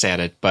to guess at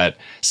it, but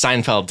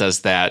Seinfeld does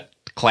that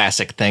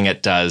classic thing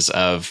it does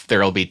of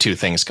there'll be two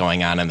things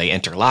going on and they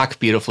interlock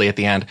beautifully at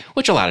the end,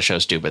 which a lot of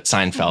shows do, but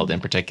Seinfeld in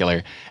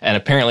particular. And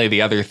apparently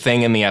the other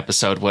thing in the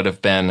episode would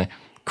have been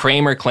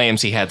Kramer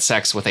claims he had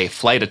sex with a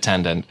flight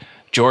attendant.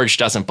 George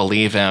doesn't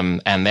believe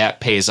him, and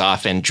that pays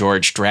off in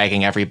George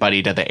dragging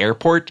everybody to the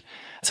airport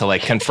to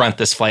like confront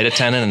this flight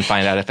attendant and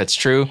find out if it's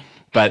true.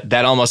 But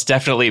that almost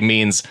definitely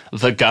means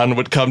the gun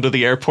would come to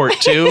the airport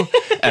too.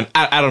 And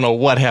I don't know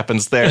what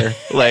happens there.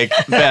 Like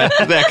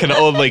that can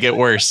only get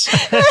worse.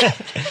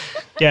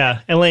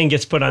 Yeah, Elaine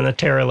gets put on the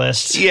terror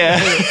list. Yeah.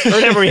 Or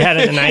whatever we had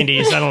in the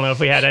 90s. I don't know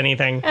if we had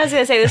anything. I was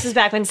going to say, this is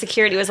back when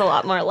security was a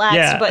lot more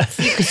lax,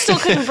 but you still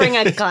couldn't bring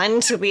a gun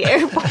to the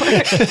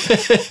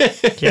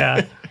airport.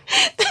 Yeah.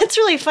 That's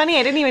really funny.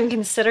 I didn't even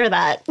consider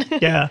that.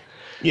 Yeah.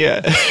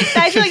 Yeah.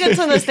 I feel like that's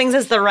one of those things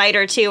as the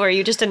writer, too, where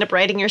you just end up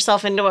writing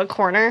yourself into a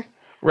corner.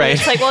 Right.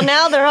 It's like, well,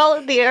 now they're all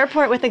at the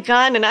airport with a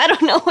gun, and I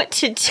don't know what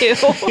to do.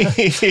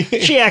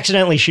 She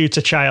accidentally shoots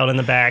a child in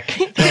the back,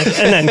 and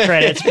then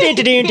credits. Like,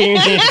 and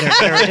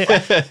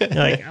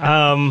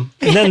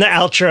then the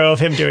outro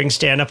of him doing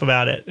stand-up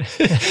about it.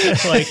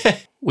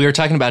 Like, we were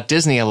talking about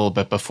Disney a little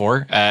bit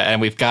before, and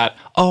we've got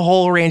a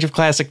whole range of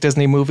classic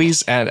Disney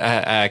movies. And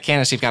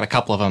Candace, you've got a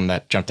couple of them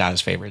that jumped out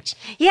as favorites.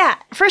 Yeah.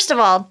 First of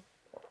all,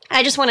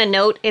 I just want to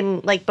note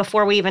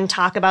before we even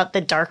talk about the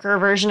darker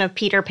version of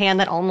Peter Pan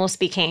that almost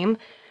became.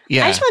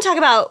 Yeah. I just want to talk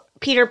about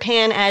Peter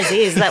Pan as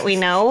is that we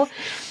know.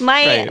 A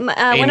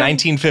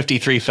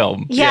 1953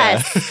 film.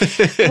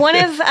 Yes. Yeah.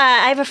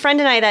 I have a friend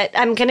and I that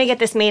I'm going to get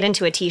this made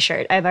into a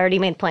t-shirt. I've already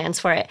made plans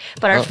for it.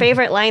 But our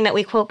favorite line that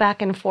we quote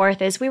back and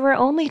forth is, "We were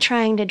only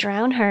trying to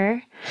drown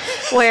her."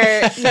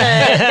 Where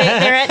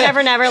they're at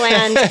Never Never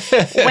Land.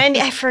 Wendy,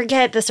 I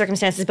forget the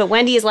circumstances, but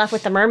Wendy is left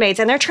with the mermaids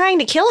and they're trying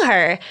to kill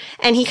her.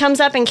 And he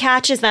comes up and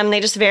catches them. They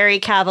just very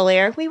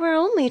cavalier. "We were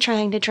only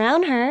trying to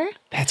drown her."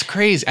 That's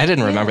crazy. I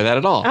didn't remember that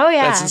at all. Oh,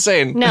 yeah. That's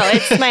insane. No,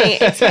 it's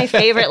my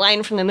favorite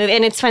line from the movie.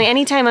 And it's funny,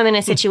 anytime I'm in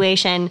a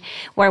situation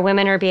where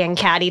women are being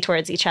catty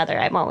towards each other,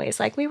 I'm always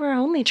like, "We were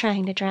only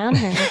trying to drown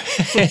her."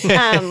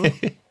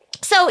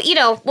 So,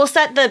 we'll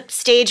set the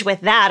stage with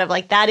that of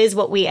like, that is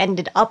what we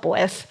ended up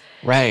with.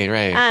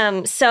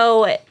 Right.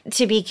 So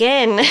to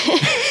begin,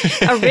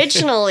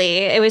 originally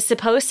it was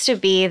supposed to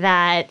be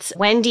that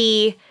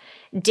Wendy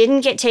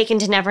didn't get taken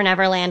to Never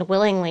Never Land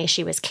willingly.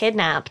 She was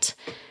kidnapped.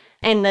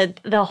 And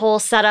the whole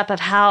setup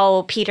of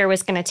how Peter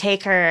was going to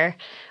take her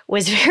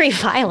was very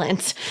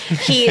violent.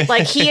 He and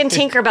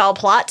Tinkerbell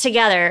plot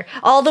together.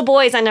 All the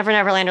boys on Never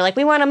Never Land are like,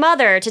 "We want a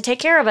mother to take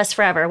care of us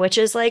forever," which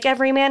is like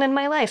every man in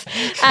my life.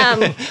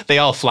 They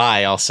all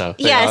fly also.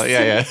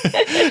 Yes.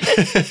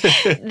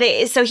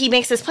 So he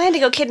makes this plan to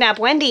go kidnap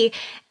Wendy,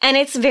 and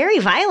it's very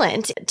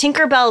violent.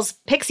 Tinkerbell's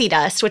pixie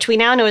dust, which we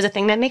now know is a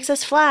thing that makes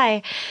us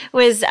fly,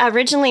 was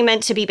originally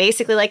meant to be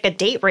basically like a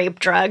date rape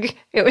drug.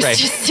 It was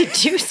just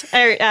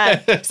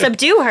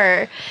subdue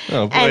her.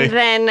 Oh, boy. And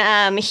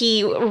then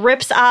he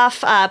rips off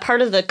off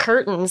part of the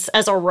curtains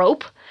as a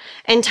rope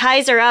and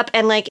ties her up.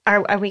 And like,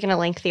 are we going to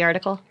link the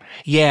article?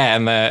 Yeah,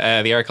 and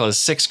the article is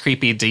 6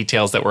 creepy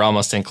details that were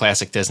almost in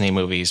classic Disney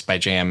movies by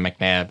J.M.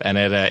 McNabb, and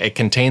it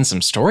contains some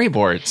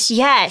storyboards.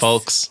 Yes.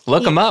 Folks,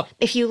 look them up.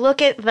 If you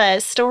look at the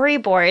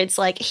storyboards,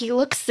 like, he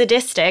looks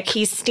sadistic.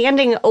 He's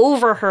standing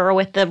over her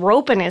with the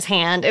rope in his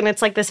hand, and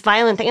it's like this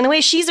violent thing. And the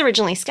way she's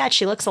originally sketched,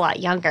 she looks a lot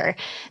younger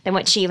than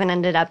what she even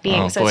ended up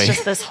being. So it's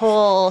just this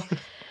whole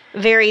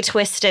very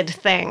twisted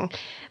thing.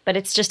 But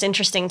it's just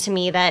interesting to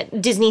me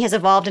that Disney has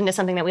evolved into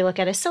something that we look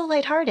at as so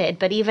lighthearted.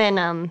 But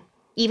even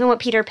what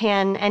Peter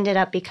Pan ended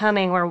up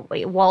becoming, where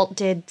Walt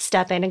did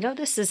step in and go,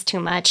 this is too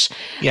much.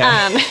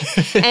 Yeah.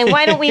 And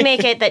why don't we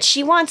make it that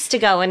she wants to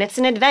go and it's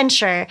an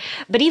adventure?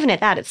 But even at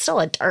that, it's still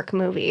a dark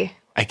movie.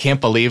 I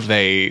can't believe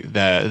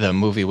the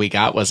movie we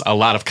got was a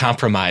lot of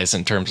compromise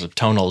in terms of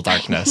tonal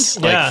darkness.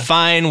 Yeah. Like,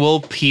 fine,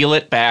 we'll peel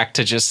it back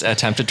to just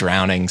attempted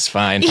drownings.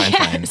 Fine.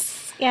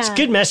 Yeah. It's a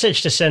good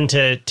message to send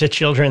to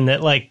children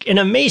that, like, an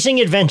amazing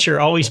adventure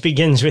always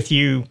begins with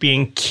you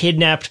being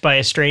kidnapped by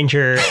a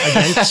stranger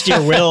against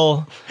your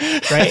will,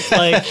 right?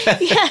 Like,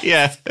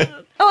 Yeah.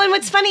 Oh, and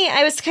what's funny,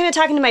 I was kind of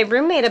talking to my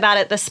roommate about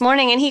it this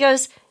morning, and he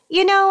goes,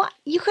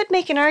 you could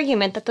make an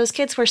argument that those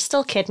kids were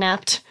still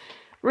kidnapped.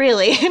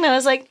 Really? And I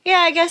was like, yeah,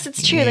 I guess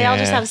it's true. They all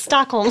just have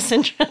Stockholm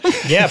Syndrome.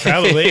 yeah,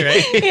 probably,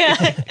 right?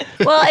 Yeah.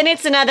 Well, and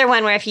it's another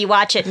one where if you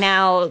watch it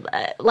now,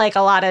 like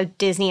a lot of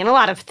Disney and a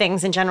lot of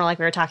things in general, like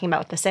we were talking about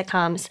with the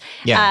sitcoms,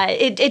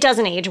 it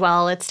doesn't age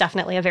well. It's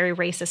definitely a very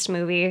racist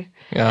movie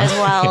as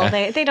well.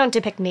 Yeah. They don't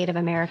depict Native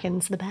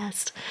Americans the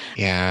best.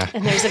 Yeah.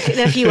 And there's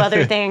a few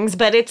other things,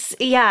 but it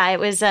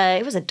was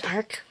a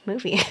dark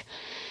movie.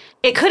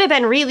 It could have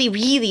been really,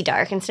 really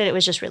dark. Instead, it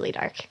was just really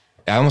dark.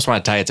 I almost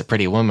want to tie it to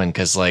Pretty Woman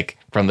because, like,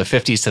 from the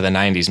 50s to the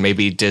 90s,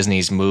 maybe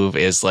Disney's move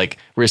is, like,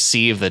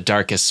 receive the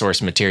darkest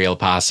source material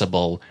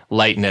possible,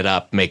 lighten it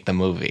up, make the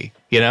movie.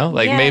 You know?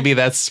 Like, maybe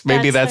that's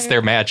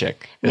their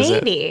magic.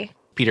 Maybe.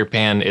 Peter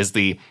Pan is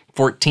the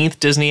 14th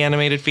Disney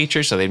animated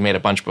feature, so they'd made a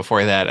bunch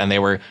before that, and they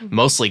were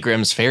mostly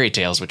Grimm's fairy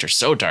tales, which are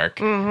so dark.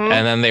 Mm-hmm.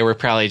 And then they were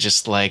probably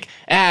just like,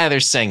 they're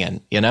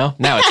singing, you know?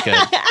 Now it's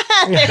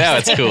good. Now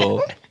it's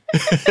cool.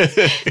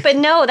 But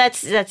no,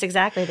 that's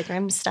exactly, the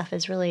Grimm stuff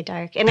is really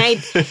dark. And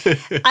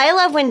I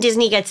love when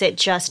Disney gets it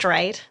just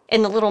right.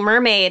 In The Little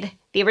Mermaid,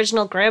 the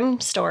original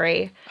Grimm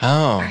story,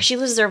 she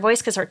loses her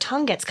voice because her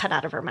tongue gets cut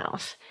out of her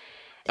mouth.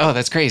 Oh,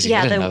 that's crazy.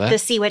 I didn't know that. The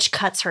sea witch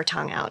cuts her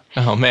tongue out.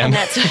 Oh, man. And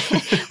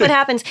that's what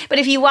happens. But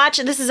if you watch,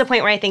 this is a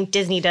point where I think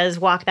Disney does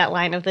walk that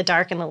line of the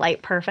dark and the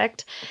light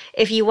perfect.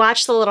 If you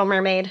watch The Little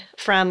Mermaid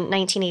from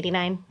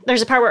 1989,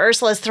 there's a part where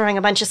Ursula is throwing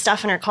a bunch of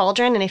stuff in her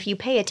cauldron, and if you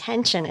pay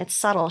attention, it's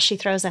subtle. She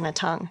throws in a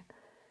tongue.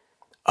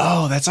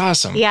 Oh, that's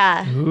awesome.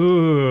 Yeah.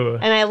 Ooh.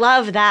 And I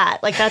love that.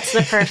 Like, that's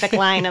the perfect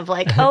line of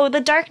like, oh, the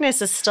darkness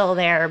is still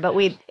there, but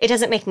it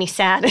doesn't make me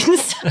sad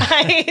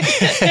inside.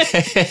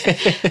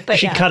 But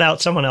she cut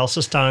out someone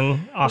else's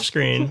tongue off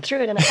screen.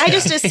 Threw it in there. I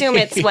just assume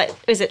it's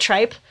is it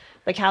tripe?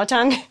 The cow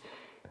tongue?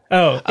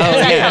 Oh,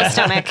 Cow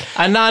stomach.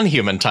 A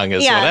non-human tongue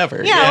is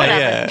whatever. Yeah,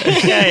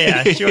 whatever.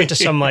 yeah. She went to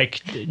some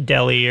like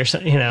deli or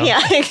something, you know.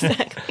 Yeah,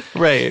 exactly.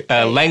 Right.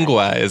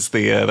 Lengua is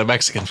the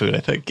Mexican food, I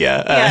think.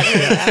 Yeah.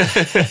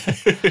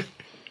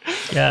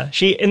 Yeah.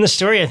 She, in the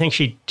story, I think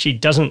she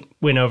doesn't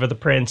win over the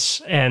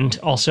prince and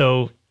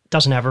also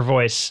doesn't have her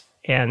voice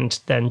and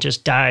then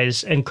just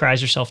dies and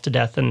cries herself to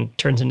death and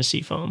turns into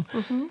sea foam.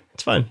 Mm-hmm.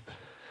 It's fun.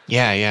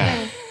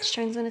 Yeah.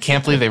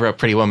 Can't believe they wrote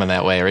Pretty Woman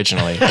that way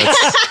originally.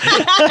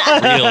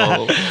 That's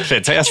real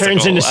fantastic.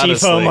 Turns into sea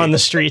foam on the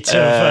streets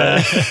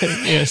of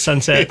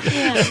Sunset.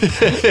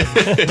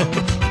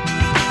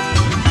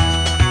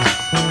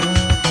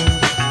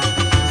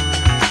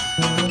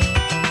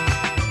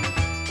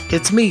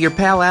 It's me, your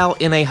pal Al,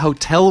 in a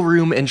hotel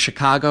room in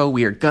Chicago.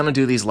 We are going to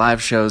do these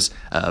live shows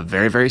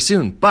very, very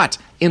soon. But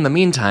in the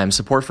meantime,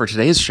 support for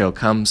today's show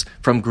comes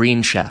from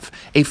Green Chef,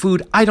 a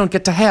food I don't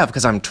get to have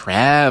because I'm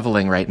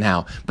traveling right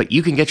now. But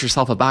you can get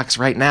yourself a box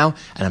right now,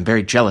 and I'm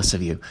very jealous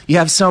of you. You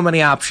have so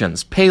many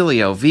options.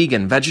 Paleo,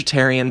 vegan,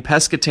 vegetarian,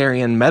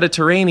 pescatarian,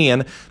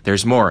 Mediterranean.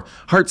 There's more.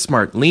 Heart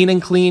Smart, lean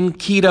and clean,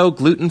 keto,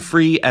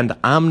 gluten-free, and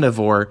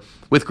omnivore.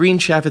 With Green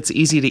Chef, it's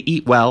easy to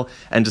eat well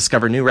and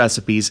discover new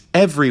recipes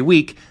every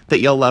week that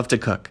you'll love to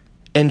cook.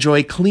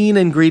 Enjoy clean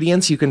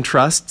ingredients you can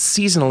trust,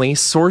 seasonally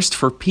sourced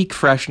for peak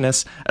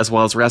freshness, as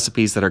well as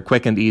recipes that are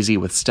quick and easy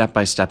with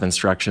step-by-step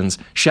instructions,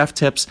 chef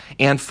tips,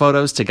 and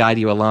photos to guide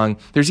you along.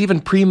 There's even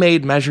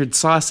pre-made measured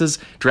sauces,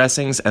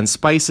 dressings, and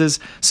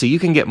spices, so you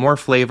can get more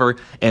flavor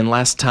in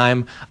less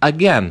time.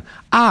 Again,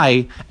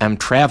 I am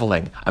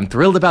traveling. I'm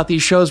thrilled about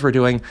these shows we're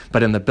doing,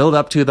 but in the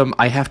build-up to them,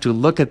 I have to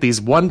look at these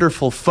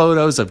wonderful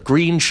photos of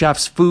Green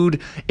Chef's food.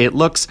 It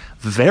looks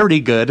very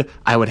good.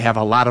 I would have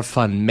a lot of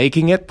fun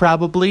making it,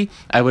 probably.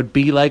 I would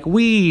be like,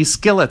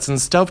 skillets and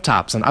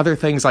stovetops and other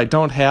things I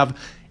don't have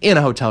in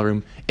a hotel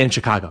room in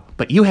Chicago.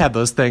 But you have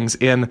those things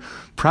in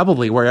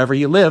probably wherever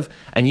you live,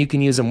 and you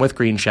can use them with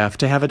Green Chef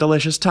to have a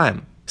delicious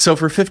time. So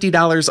for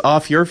 $50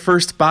 off your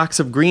first box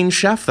of Green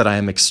Chef that I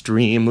am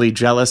extremely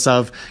jealous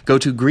of, go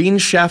to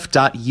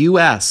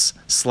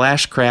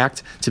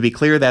greenchef.us/cracked. To be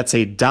clear, that's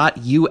a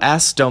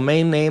 .us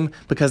domain name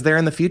because they're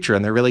in the future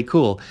and they're really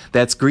cool.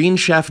 That's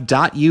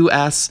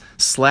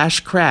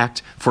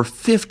greenchef.us/cracked for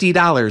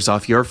 $50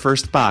 off your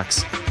first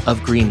box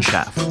of Green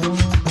Chef.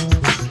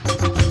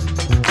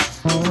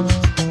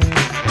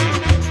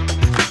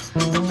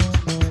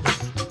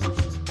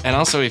 And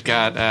also we've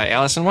got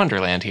Alice in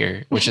Wonderland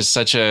here, which is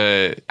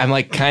I'm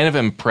like kind of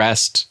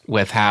impressed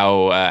with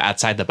how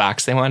outside the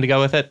box they wanted to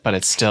go with it, but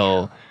it's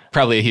still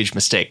probably a huge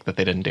mistake that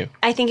they didn't do.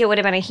 I think it would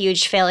have been a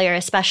huge failure,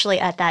 especially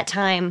at that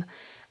time.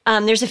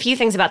 There's a few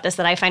things about this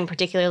that I find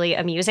particularly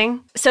amusing.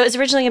 So it's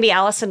originally going to be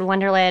Alice in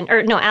Wonderland,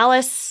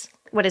 Alice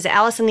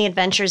in the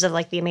Adventures of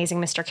like the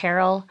Amazing Mr.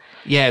 Carroll?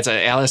 Yeah, it's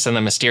Alice and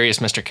the Mysterious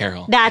Mr.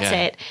 Carroll. That's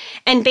it.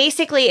 And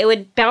basically it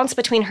would bounce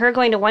between her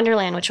going to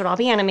Wonderland, which would all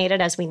be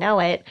animated as we know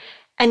it,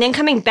 and then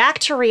coming back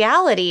to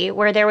reality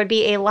where there would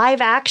be a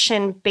live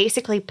action,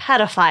 basically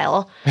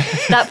pedophile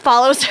that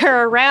follows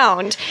her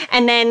around.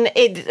 And then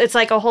it's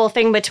like a whole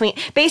thing between,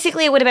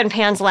 basically it would have been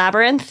Pan's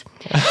Labyrinth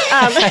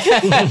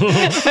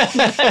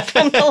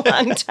from a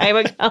long time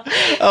ago.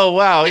 Oh,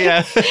 wow.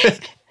 Yeah.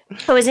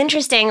 What was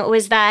interesting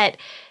was that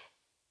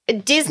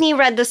Disney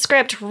read the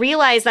script,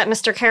 realized that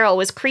Mr. Carroll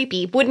was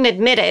creepy, wouldn't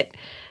admit it.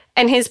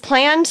 And his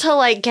plan to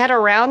like get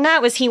around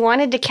that was he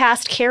wanted to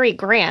cast Cary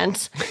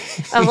Grant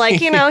of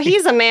like,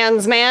 he's a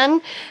man's man.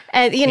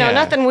 And,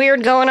 nothing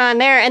weird going on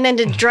there. And then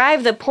to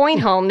drive the point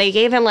home, they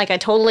gave him like a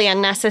totally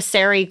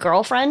unnecessary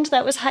girlfriend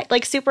that was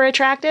like super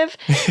attractive.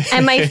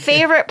 And my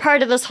favorite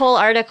part of this whole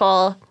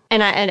article,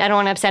 and I don't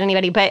want to upset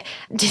anybody, but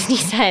Disney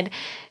said,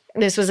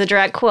 this was a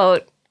direct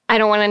quote, "I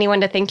don't want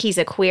anyone to think he's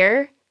a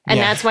queer." And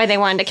that's why they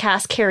wanted to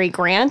cast Cary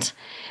Grant,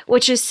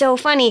 which is so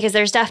funny because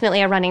there's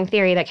definitely a running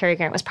theory that Cary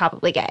Grant was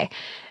probably gay.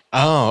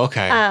 Oh,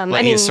 okay.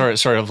 He's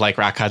sort of like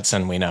Rock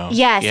Hudson, we know.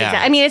 Yes, exactly.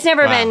 I mean, it's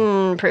never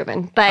been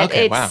proven, but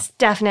it's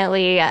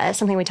definitely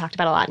something we talked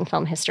about a lot in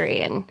film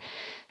history.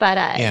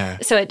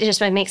 So it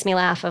just makes me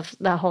laugh of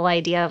the whole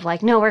idea of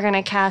like, no, we're going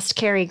to cast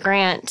Cary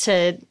Grant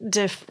to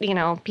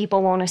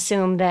people won't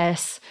assume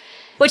this.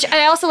 Which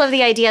I also love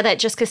the idea that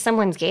just because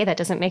someone's gay, that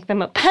doesn't make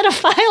them a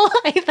pedophile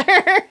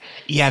either.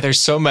 Yeah, there's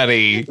so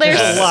many.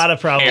 There's a lot of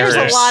problems. There's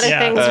a lot of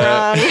things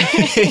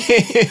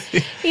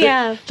wrong.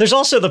 Yeah. There's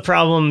also the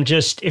problem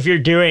just if you're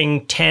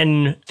doing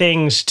 10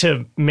 things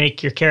to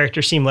make your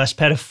character seem less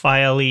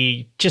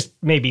pedophile-y, just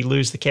maybe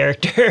lose the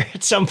character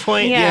at some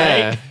point.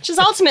 Yeah. Right? Which is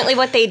ultimately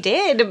what they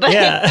did. But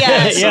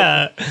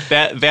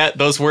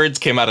Those words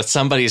came out of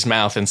somebody's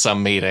mouth in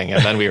some meeting,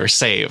 and then we were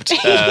saved.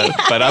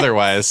 But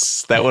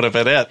otherwise, that would have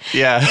been it.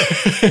 Yeah.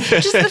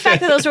 Just the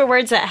fact that those were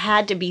words that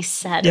had to be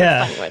said.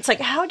 Yeah. It's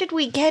like, how did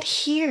we get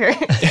here?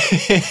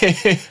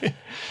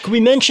 Can we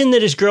mention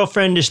that his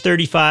girlfriend is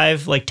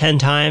 35 like 10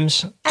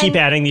 times? Keep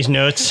adding these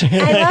notes. I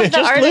love the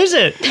Just lose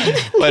it.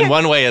 Well, in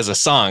one way as a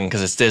song,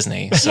 because it's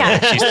Disney. So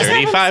she's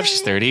 35, she's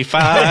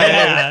 35.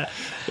 Yeah.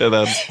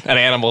 An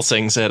animal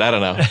sings it. I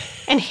don't know.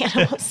 An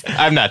animal sings it.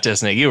 I'm not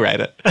Disney. You write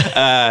it.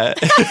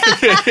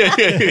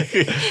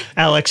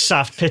 Alex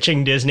soft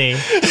pitching Disney.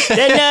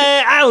 Then,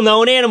 I don't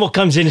know, an animal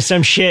comes into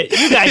some shit.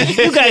 You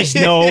guys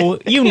know.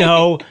 You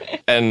know.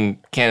 And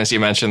Candace, you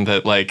mentioned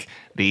that like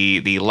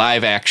the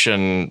live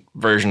action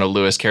version of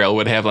Lewis Carroll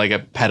would have like a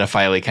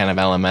pedophile kind of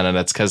element, and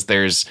it's because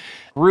there's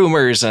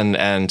rumors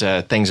and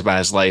things about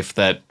his life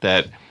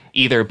that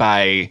either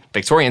by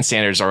Victorian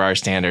standards or our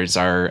standards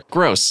are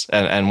gross.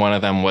 And one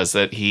of them was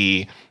that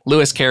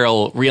Lewis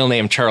Carroll, real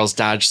name Charles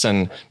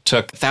Dodgson,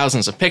 took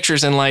thousands of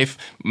pictures in life.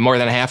 More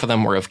than half of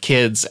them were of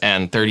kids,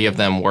 and 30 of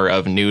them were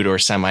of nude or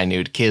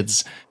semi-nude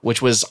kids,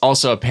 which was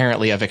also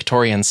apparently a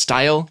Victorian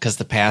style because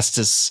the past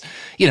is,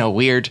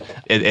 weird.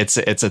 It's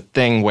a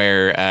thing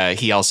where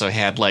he also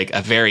had like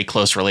a very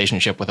close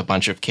relationship with a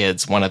bunch of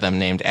kids, one of them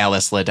named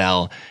Alice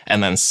Liddell,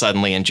 and then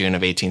suddenly in June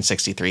of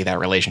 1863, that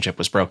relationship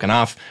was broken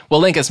off. We'll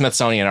link a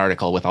Smithsonian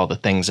article with all the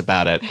things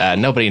about it.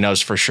 Nobody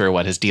knows for sure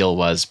what his deal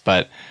was,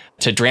 but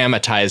to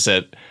dramatize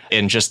it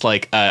in just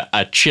like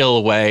a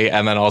chill way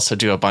and then also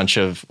do a bunch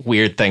of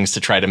weird things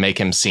to try to make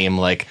him seem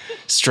like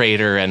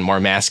straighter and more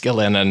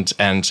masculine.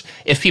 And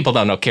if people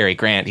don't know Cary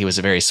Grant, he was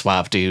a very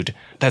suave dude.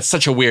 That's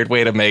such a weird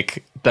way to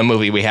make the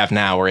movie we have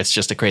now where it's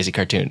just a crazy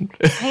cartoon.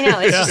 I know,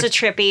 it's just a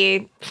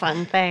trippy,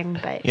 fun thing,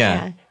 but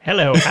yeah.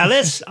 Hello,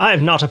 Alice.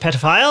 I'm not a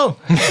pedophile.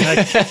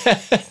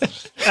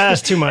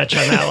 That's too much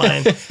on that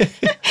line.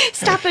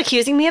 Stop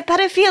accusing me of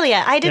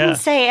pedophilia. I didn't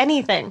say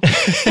anything.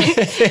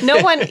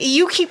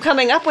 You keep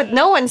coming up with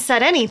no one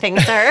said anything,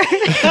 sir.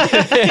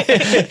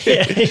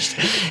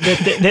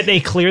 That they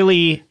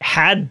clearly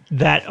had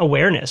that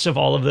awareness of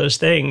all of those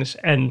things.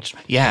 And,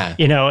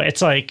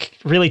 it's like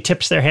really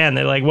tips their hand.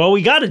 They're like, well,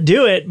 we got to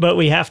do it, but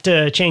we have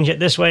to change it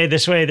this way,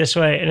 this way, this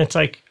way. And it's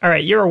like, all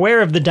right, you're aware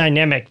of the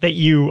dynamic that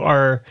you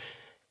are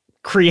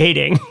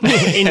creating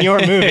in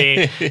your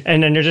movie,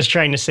 and then you're just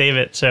trying to save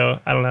it. So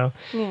I don't know.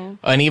 Yeah.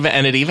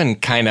 And it even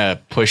kind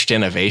of pushed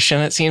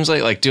innovation. It seems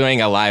like doing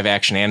a live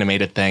action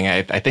animated thing.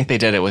 I think they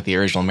did it with the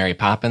original Mary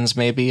Poppins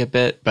maybe a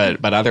bit,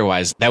 but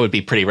otherwise that would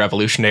be pretty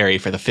revolutionary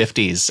for the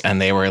 50s.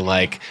 And they were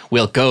like,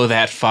 we'll go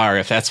that far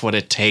if that's what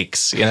it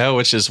takes,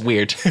 which is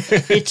weird.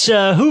 It's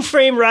Who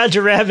Framed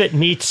Roger Rabbit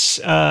meets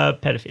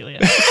pedophilia.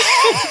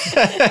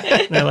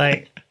 They're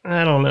like,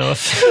 I don't know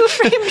if Who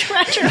Framed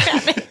Roger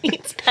Rabbit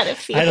meets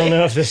pedophilia. I don't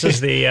know if this is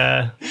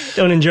the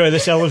don't enjoy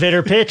this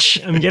elevator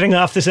pitch. I'm getting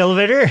off this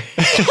elevator.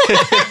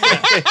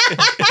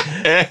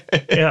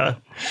 Yeah.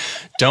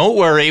 Don't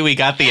worry, we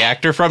got the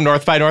actor from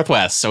North by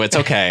Northwest, so it's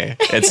okay.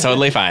 It's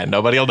totally fine.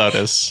 Nobody will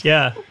notice.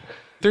 Yeah.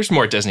 There's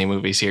more Disney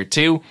movies here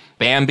too.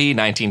 Bambi,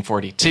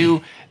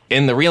 1942.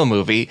 In the real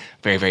movie,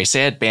 very, very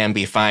sad,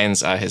 Bambi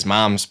finds his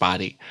mom's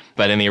body.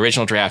 But in the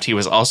original draft, he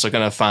was also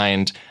going to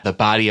find the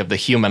body of the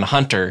human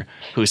hunter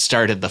who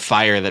started the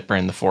fire that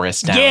burned the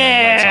forest down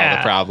and caused all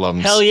the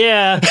problems. Hell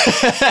yeah.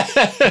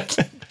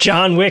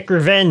 John Wick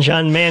revenge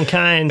on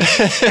mankind.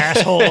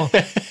 Asshole.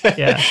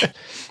 Yeah.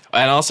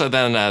 And also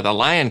then The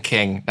Lion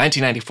King,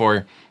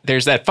 1994.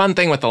 There's that fun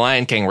thing with The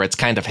Lion King where it's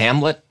kind of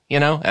Hamlet,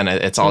 and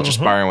it's all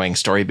just borrowing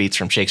story beats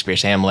from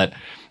Shakespeare's Hamlet.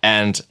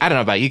 And I don't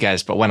know about you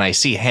guys, but when I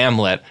see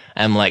Hamlet,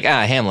 I'm like,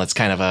 Hamlet's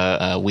kind of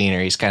a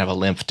wiener. He's kind of a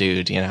limp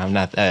dude. I'm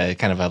not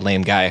kind of a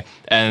lame guy.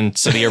 And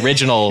so the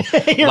original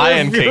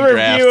Lion King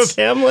draft. Review of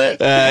Hamlet?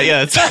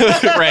 Yeah,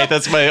 that's right.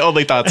 That's my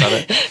only thoughts on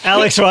it.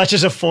 Alex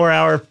watches a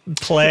 4-hour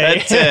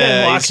play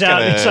and walks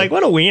out and it's like,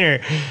 what a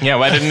wiener. Yeah,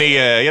 why didn't he,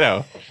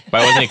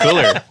 why wasn't he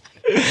cooler?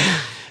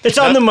 It's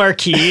on the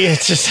marquee.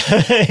 It's just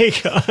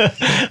like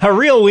a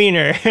real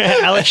wiener.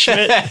 Alex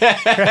Schmidt.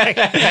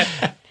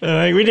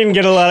 We didn't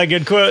get a lot of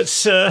good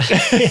quotes. You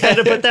had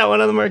to put that one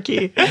on the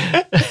marquee.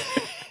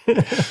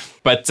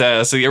 But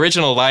so the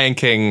original Lion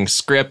King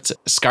script,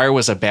 Scar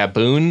was a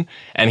baboon,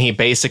 and he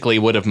basically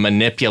would have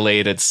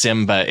manipulated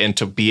Simba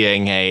into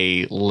being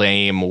a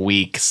lame,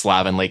 weak,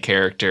 slovenly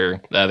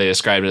character. They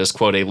described it as,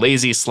 quote, a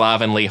lazy,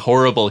 slovenly,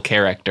 horrible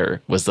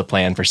character was the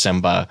plan for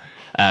Simba.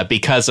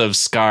 Because of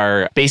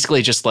Scar,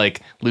 basically just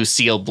like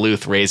Lucille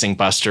Bluth raising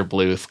Buster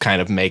Bluth,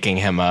 kind of making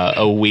him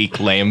a weak,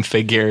 lame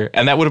figure.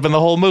 And that would have been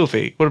the whole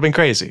movie. Would have been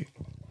crazy.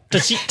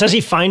 Does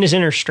he find his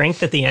inner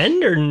strength at the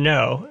end or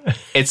no?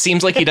 It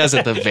seems like he does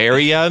at the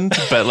very end,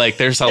 but like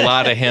there's a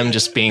lot of him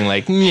just being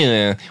like,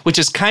 "Nyeh," which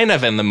is kind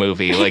of in the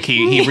movie. Like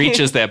he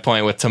reaches that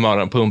point with Timon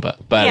and Pumbaa,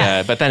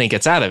 but then he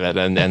gets out of it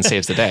and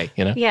saves the day,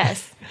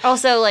 Yes.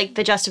 Also, like,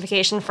 the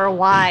justification for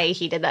why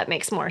he did that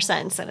makes more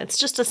sense. And it's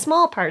just a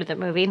small part of the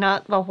movie,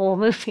 not the whole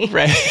movie.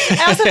 Right.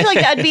 I also feel like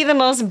that'd be the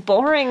most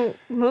boring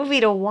movie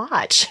to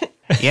watch.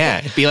 Yeah,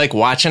 it'd be like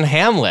watching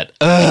Hamlet.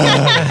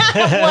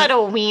 What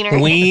a wiener.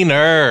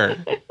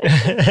 Wiener.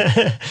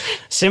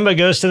 Simba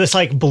goes to this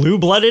like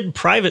blue-blooded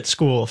private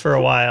school for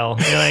a while.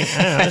 You're like,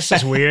 this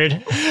is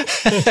weird.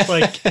 It's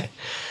like...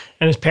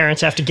 And his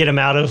parents have to get him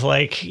out of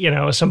like,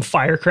 some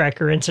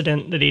firecracker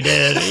incident that he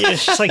did.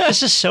 It's just like,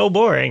 this is so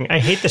boring. I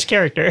hate this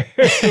character.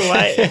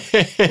 Why?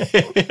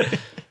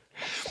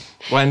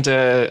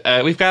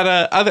 And we've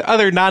got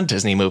other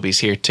non-Disney movies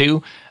here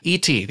too.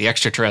 E.T., the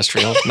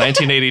Extraterrestrial,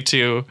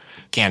 1982.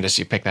 Candace,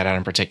 you picked that out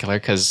in particular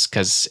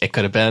because it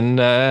could have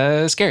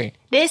been scary.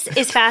 This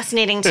is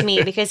fascinating to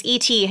me because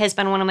E.T. has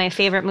been one of my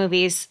favorite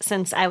movies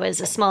since I was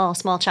a small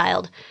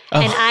child. Oh.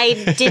 And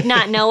I did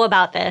not know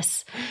about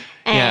this.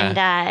 And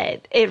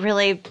it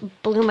really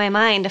blew my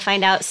mind to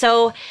find out.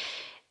 So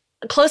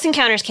Close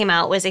Encounters came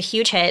out, was a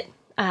huge hit.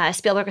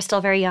 Spielberg was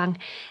still very young.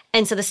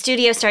 And so the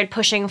studio started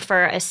pushing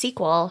for a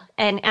sequel.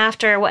 And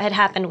after what had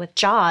happened with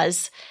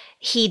Jaws,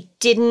 he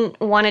didn't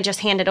want to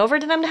just hand it over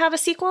to them to have a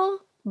sequel,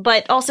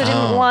 but also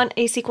didn't want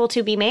a sequel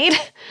to be made.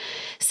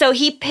 So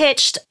he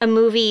pitched a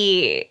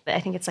movie, I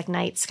think it's like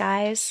Night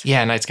Skies.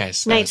 Yeah, Night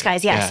Skies. Night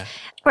Skies, yes. Yeah.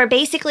 Where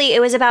basically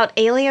it was about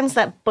aliens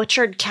that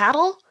butchered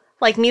cattle,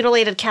 like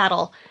mutilated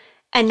cattle.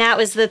 And that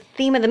was the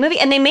theme of the movie.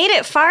 And they made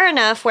it far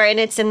enough where, and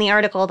it's in the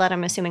article that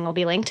I'm assuming will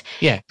be linked,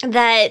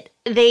 that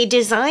they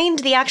designed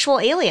the actual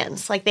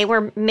aliens. Like they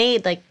were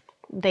made, like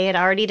they had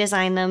already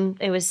designed them.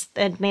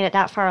 Had made it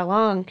that far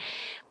along.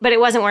 But it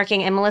wasn't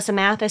working. And Melissa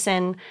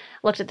Matheson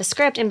looked at the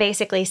script and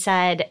basically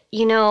said,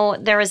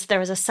 there was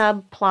a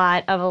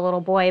subplot of a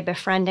little boy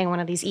befriending one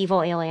of these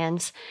evil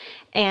aliens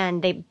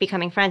and they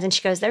becoming friends. And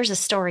she goes, there's a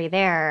story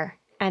there.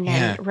 And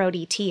then wrote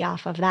E.T.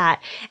 off of that.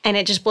 And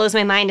it just blows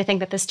my mind to think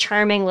that this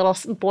charming little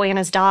boy and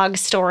his dog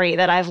story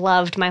that I've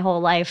loved my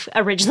whole life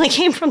originally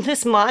came from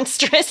this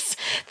monstrous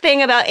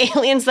thing about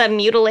aliens that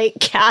mutilate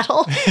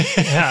cattle.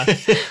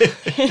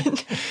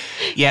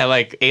 Yeah,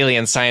 like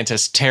alien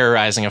scientists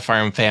terrorizing a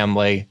farm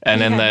family.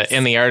 And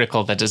in the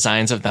article, the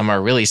designs of them are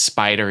really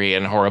spidery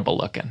and horrible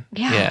looking.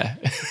 Yeah.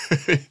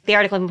 The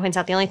article even points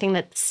out the only thing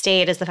that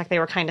stayed is the fact they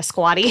were kind of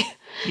squatty.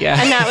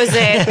 Yeah. And that was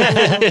it.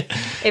 And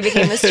it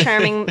became this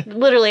charming,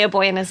 literally a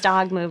boy and his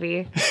dog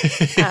movie.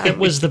 It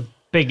was the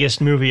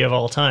biggest movie of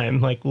all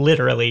time, like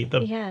literally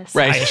the Yes.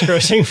 Right. highest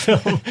grossing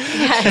film.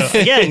 Yes. So,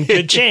 again,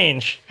 good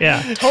change.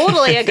 Yeah.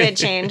 Totally a good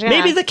change. Yeah.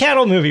 Maybe the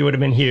cattle movie would have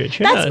been huge.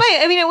 Who That's knows?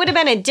 I mean, it would have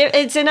been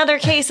it's another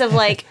case of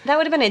like, that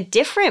would have been a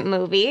different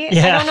movie. I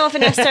Yeah. don't know if it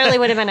necessarily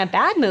would have been a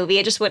bad movie.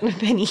 It just wouldn't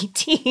have been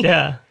E.T.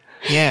 Yeah.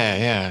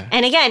 Yeah.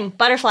 And again,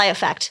 butterfly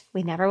effect.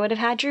 We never would have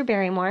had Drew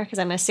Barrymore because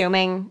I'm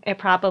assuming it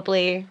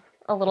probably,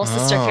 a little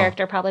sister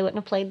character probably wouldn't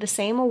have played the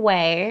same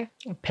way.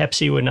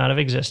 Pepsi would not have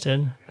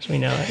existed as we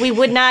know it. We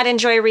would not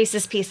enjoy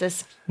Reese's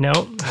Pieces. No.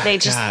 They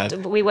just,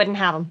 God. we wouldn't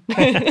have them.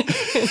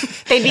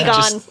 They'd be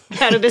gone,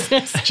 out of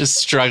business. Just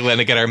struggling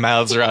to get our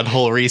mouths around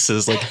whole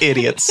Reese's like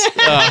idiots.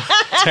 Ugh,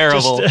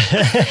 terrible.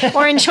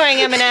 Or enjoying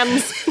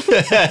M&Ms.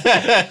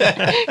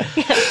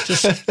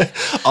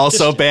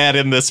 Also bad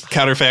in this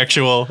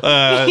counterfactual.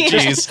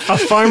 Jeez. A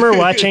farmer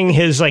watching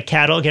his like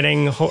cattle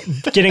getting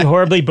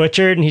horribly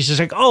butchered, and he's just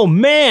like, "Oh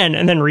man!"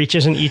 and then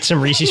reaches and eats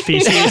some Reese's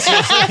Pieces.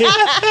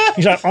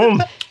 He's like,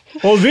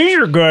 "Oh, these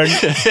are good."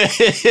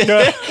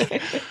 No.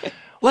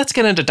 Let's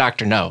get into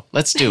Dr. No.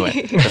 Let's do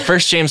it. The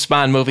first James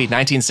Bond movie,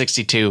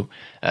 1962,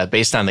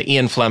 based on the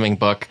Ian Fleming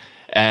book,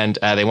 and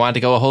they wanted to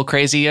go a whole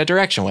crazy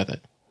direction with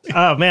it.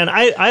 Oh man,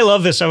 I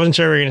love this. I wasn't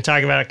sure we were going to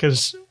talk about it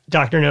because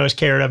Dr. No is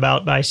cared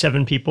about by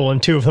 7 people,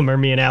 and 2 of them are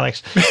me and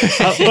Alex.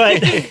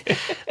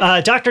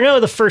 But Dr. No,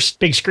 the first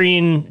big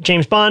screen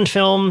James Bond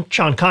film,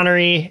 Sean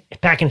Connery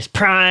back in his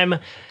prime.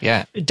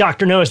 Yeah.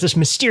 Dr. No is this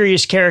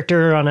mysterious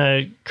character on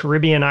a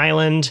Caribbean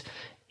island,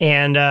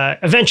 and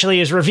eventually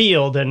is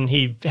revealed, and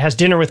he has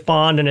dinner with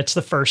Bond, and it's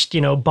the first,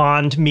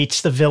 Bond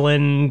meets the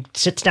villain,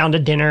 sits down to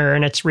dinner,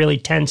 and it's really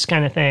tense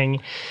kind of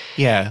thing.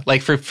 Yeah.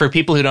 Like for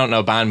people who don't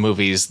know Bond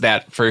movies,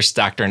 that first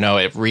Dr. No,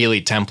 it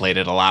really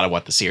templated a lot of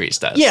what the series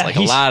does. Yeah, like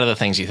a lot of the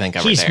things you think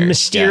of are He's there.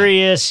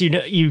 mysterious.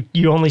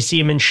 You only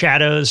see him in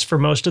shadows for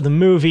most of the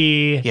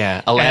movie.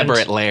 Yeah.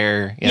 Elaborate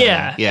lair.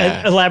 Yeah,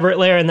 Yeah. elaborate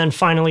layer, and then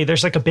finally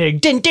there's like a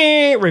big din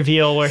din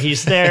reveal where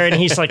he's there, and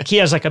he's like he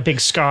has like a big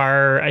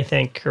scar, I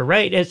think,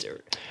 right?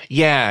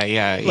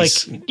 Yeah.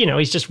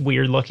 He's just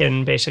weird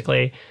looking.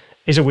 Basically,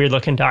 he's a weird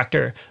looking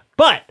doctor.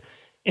 But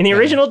in the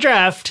original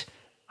draft,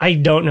 I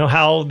don't know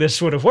how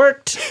this would have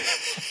worked.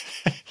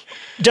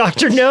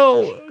 Dr.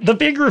 No, the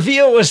big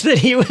reveal was that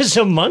he was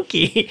a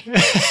monkey.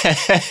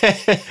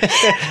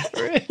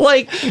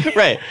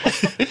 Right.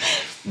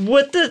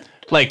 What the?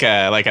 Like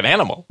an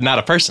animal, not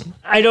a person.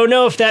 I don't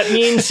know if that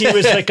means he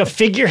was like a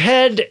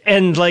figurehead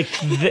and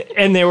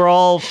and they were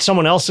all,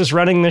 someone else was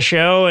running the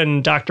show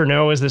and Dr.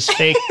 No was this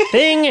fake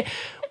thing.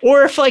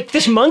 Or if like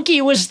this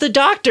monkey was the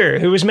doctor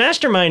who was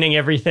masterminding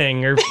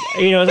everything, or,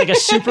 like a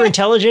super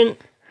intelligent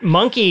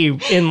monkey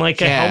in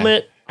like a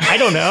helmet. I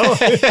don't know.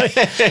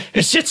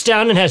 He sits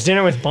down and has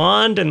dinner with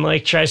Bond and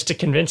like tries to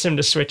convince him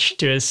to switch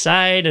to his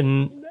side,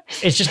 and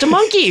it's just a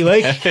monkey.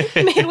 Like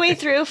Midway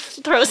through,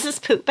 throws his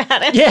poop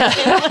at him.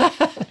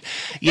 yeah.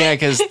 Yeah,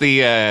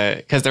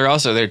 because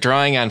they're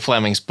drawing on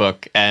Fleming's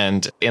book,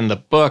 and in the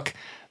book,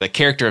 the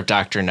character of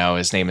Dr. No,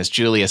 his name is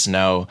Julius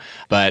No,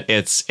 but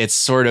it's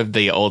sort of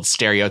the old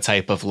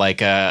stereotype of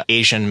like a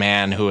Asian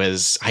man who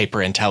is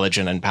hyper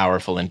intelligent and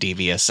powerful and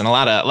devious, and a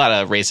lot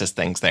of racist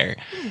things there.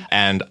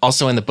 And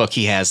also in the book,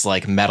 he has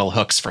like metal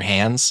hooks for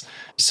hands,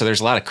 so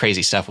there's a lot of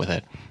crazy stuff with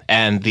it.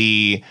 And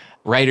the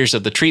writers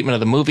of the treatment of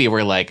the movie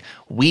were like,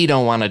 we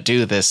don't want to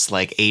do this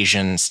like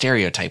Asian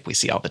stereotype we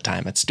see all the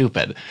time. It's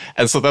stupid.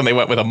 And so then they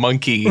went with a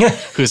monkey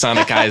who's on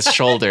a guy's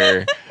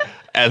shoulder.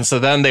 And so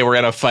then they were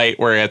in a fight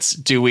where it's,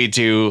 do we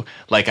do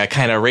like a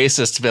kind of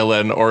racist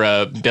villain or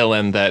a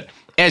villain that,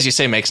 as you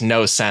say, makes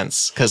no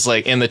sense? Because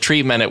like in the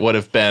treatment, it would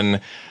have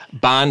been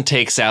Bond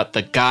takes out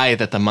the guy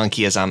that the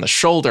monkey is on the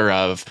shoulder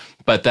of,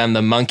 but then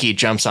the monkey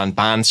jumps on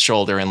Bond's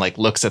shoulder and like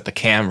looks at the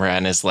camera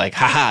and is like,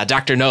 haha,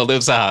 Dr. No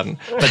lives on.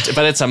 But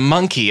it's a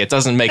monkey. It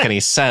doesn't make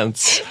any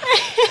sense.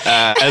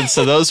 And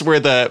so those were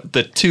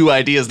the 2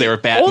 ideas they were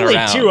batting Only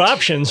around. 2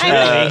 options,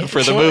 really.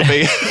 For the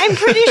movie. I'm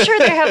pretty sure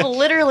there have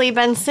literally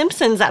been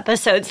Simpsons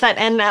episodes that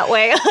end that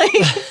way.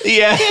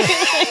 Yeah.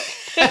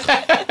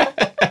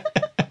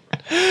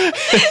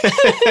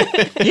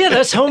 Yeah,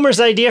 that's Homer's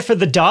idea for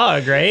the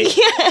dog, right?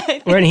 Yeah.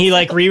 When he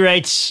like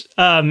rewrites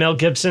Mel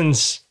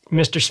Gibson's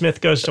Mr.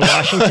 Smith Goes to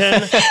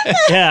Washington.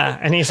 Yeah,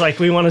 and he's like,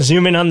 we want to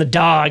zoom in on the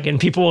dog, and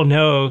people will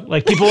know,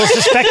 like people will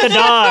suspect the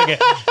dog.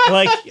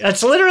 Like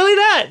that's literally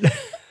that.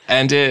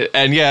 And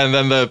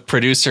then the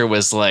producer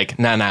was like,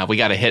 nah, we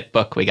got a hit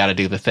book, we got to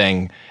do the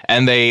thing.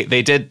 And they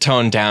did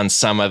tone down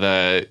some of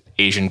the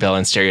Asian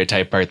villain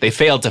stereotype part. They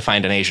failed to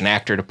find an Asian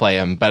actor to play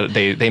him, but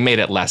they made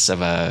it less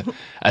of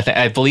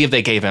I believe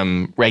they gave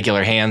him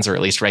regular hands, or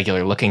at least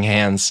regular looking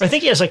hands. I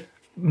think he has like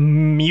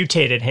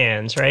mutated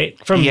hands, right?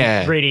 From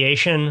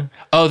radiation.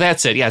 Oh,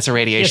 that's it. Yeah, it's a He has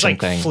radiation like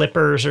thing.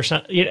 flippers or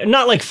something.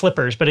 Not like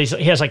flippers, but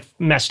he has like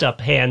messed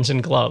up hands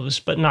and gloves,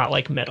 but not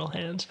like metal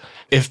hands.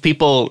 If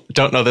people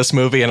don't know this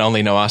movie and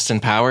only know Austin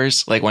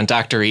Powers, like when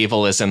Dr.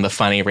 Evil is in the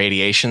funny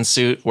radiation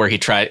suit where he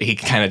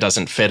kind of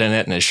doesn't fit in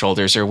it and his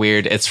shoulders are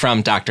weird, it's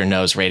from Dr.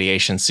 No's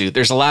radiation suit.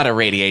 There's a lot of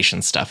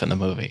radiation stuff in the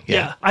movie.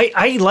 Yeah.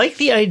 I like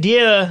the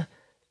idea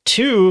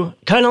 2,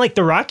 kind of like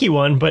the Rocky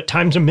one, but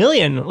times a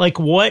million. Like,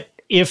 what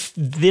if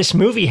this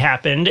movie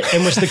happened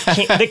and was the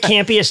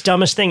campiest,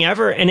 dumbest thing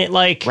ever, and it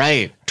like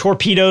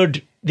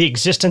torpedoed the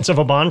existence of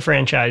a Bond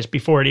franchise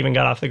before it even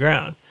got off the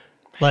ground?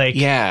 Like,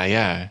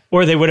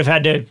 or they would have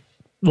had to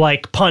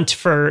like punt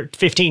for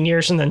 15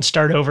 years and then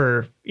start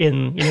over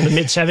in the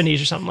mid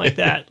 70s or something like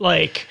that.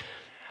 Like,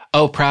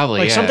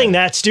 probably something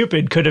that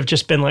stupid could have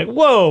just been like,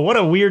 whoa, what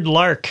a weird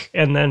lark,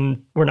 and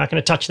then we're not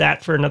going to touch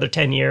that for another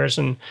 10 years,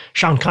 and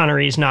Sean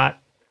Connery's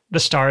not the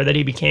star that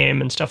he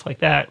became and stuff like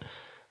that.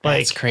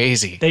 Like, that's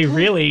crazy. They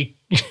really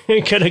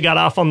could have got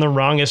off on the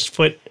wrongest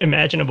foot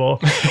imaginable,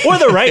 or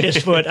the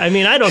rightest foot. I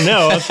mean, I don't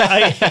know.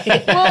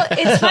 Well,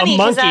 it's funny, a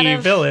monkey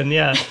villain,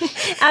 yeah.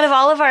 Out of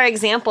all of our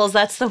examples,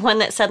 that's the one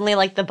that suddenly,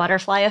 like, the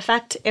butterfly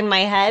effect in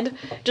my head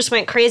just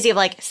went crazy of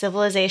like,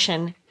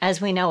 civilization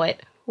as we know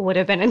it would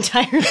have been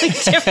entirely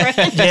different.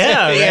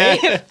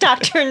 If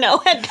Dr. No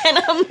had been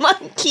a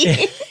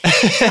monkey.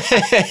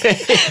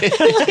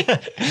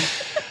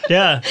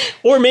 Yeah.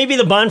 Or maybe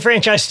the Bond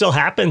franchise still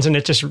happens and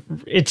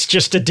it's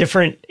just a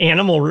different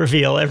animal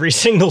reveal every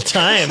single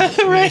time.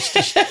 It's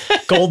just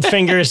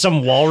Goldfinger,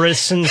 some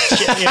walrus and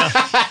shit.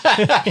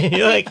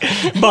 Like,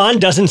 Bond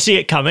doesn't see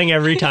it coming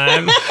every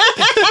time.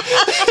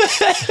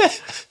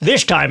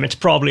 This time it's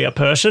probably a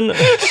person. I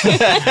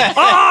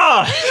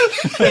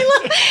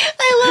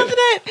love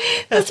that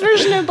this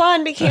version of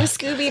Bond became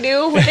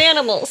Scooby-Doo with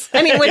animals.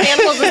 I mean, with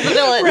animals as the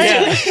villains.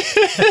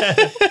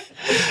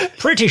 Yeah.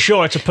 Pretty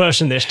sure it's a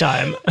person this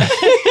time.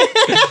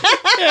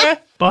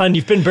 Bond,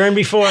 you've been burned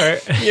before.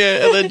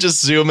 Yeah, and then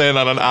just zoom in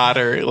on an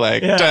otter,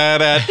 like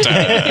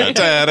da-da-da,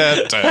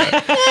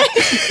 da-da-da.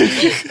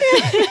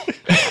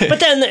 But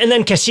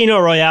then Casino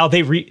Royale,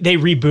 they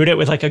reboot it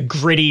with like a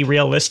gritty,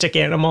 realistic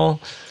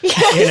animal.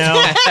 You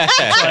know?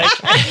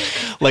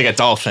 Like a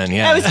dolphin,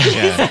 yeah.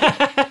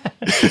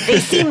 They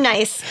seem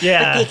nice,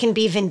 but they can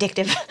be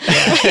vindictive.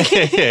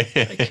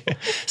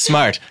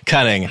 Smart,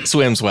 cunning,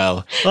 swims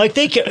well. Like,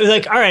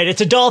 all right,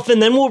 it's a dolphin,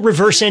 then we'll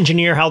reverse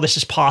engineer how this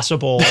is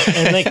possible.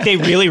 And like, they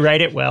really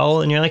write it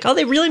well. And you're like, oh,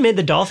 they really made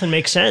the dolphin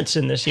make sense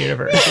in this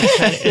universe.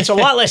 It's a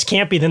lot less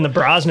campy than the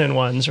Brosnan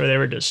ones where they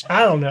were just, I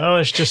don't know,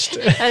 it's just...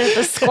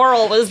 The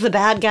squirrel was the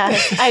bad guy.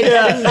 I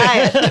didn't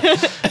buy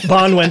it.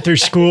 Bond went through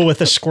school with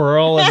a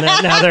squirrel, and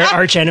now they're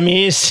arch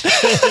enemies.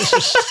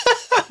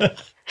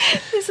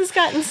 This has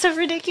gotten so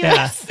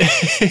ridiculous.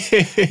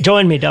 Yeah.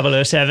 Join me,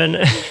 007.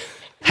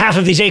 Half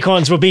of these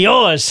acorns will be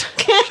yours.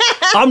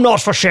 I'm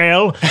not for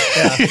sale.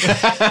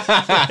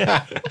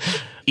 Yeah.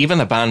 Even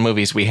the Bond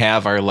movies we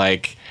have are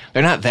like,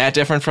 they're not that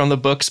different from the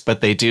books,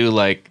 but they do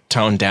like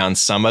tone down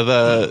some of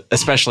the,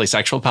 especially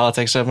sexual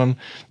politics of them.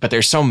 But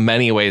there's so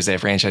many ways that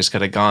franchise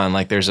could have gone.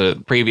 Like, there's a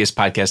previous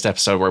podcast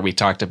episode where we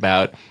talked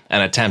about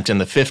an attempt in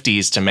the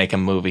 50s to make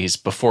them movies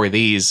before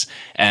these.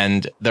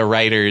 And the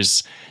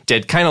writers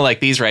did kind of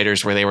like these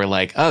writers where they were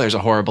like, oh, there's a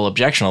horrible,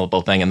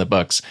 objectionable thing in the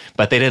books.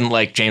 But they didn't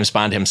like James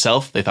Bond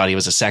himself. They thought he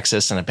was a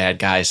sexist and a bad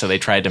guy. So they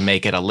tried to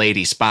make it a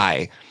lady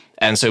spy.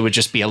 And so it would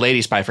just be a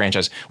lady spy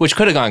franchise, which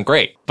could have gone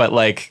great. But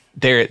like,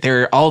 there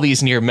are all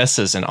these near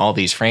misses in all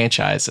these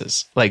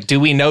franchises. Like, do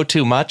we know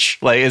too much?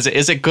 Like, is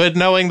it good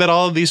knowing that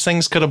all of these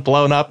things could have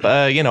blown up,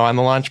 on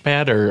the launch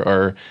pad?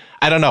 Or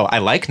I don't know. I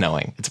like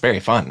knowing. It's very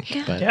fun.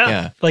 Yeah. But,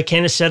 yeah. Like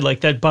Candace said, like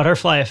that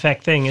butterfly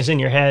effect thing is in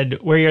your head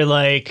where you're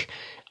like,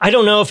 I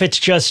don't know if it's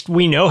just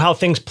we know how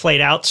things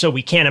played out, so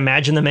we can't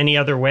imagine them any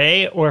other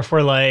way, or if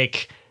we're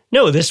like,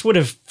 no, this would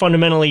have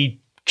fundamentally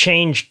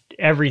changed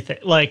everything.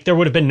 Like, there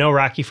would have been no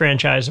Rocky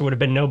franchise, there would have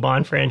been no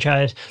Bond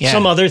franchise. Yeah.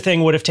 Some other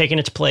thing would have taken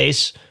its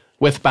place.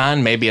 With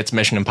Bond, maybe it's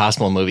Mission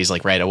Impossible movies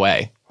like right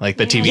away. Like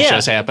the TV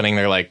show's happening,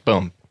 they're like,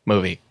 boom,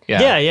 movie. Yeah,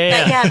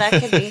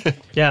 that could be.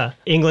 Yeah,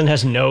 England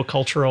has no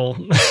cultural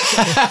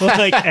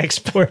like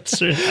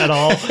exports at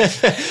all.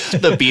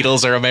 The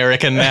Beatles are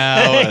American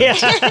now.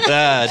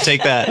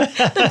 Take that.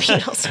 The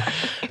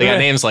Beatles. They got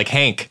names like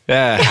Hank.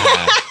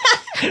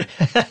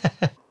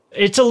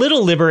 It's a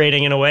little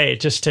liberating in a way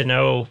just to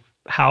know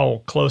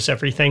how close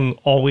everything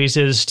always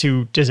is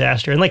to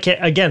disaster. And like,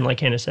 again, like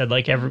Hannah said,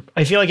 like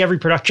I feel like every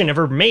production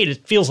ever made,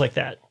 it feels like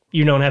that.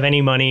 You don't have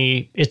any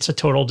money. It's a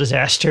total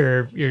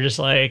disaster. You're just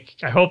like,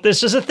 I hope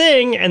this is a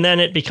thing. And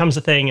then it becomes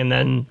a thing and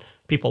then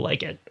people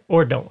like it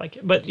or don't like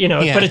it. But,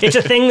 but it's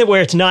a thing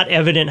where it's not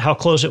evident how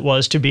close it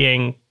was to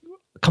being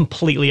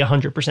completely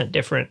 100%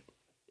 different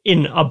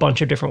in a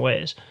bunch of different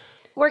ways.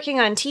 Working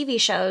on TV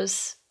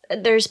shows,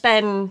 there's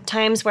been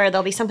times where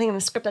there'll be something in the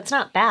script that's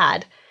not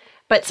bad,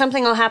 but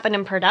something will happen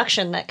in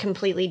production that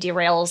completely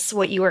derails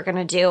what you were going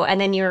to do.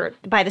 And then you're,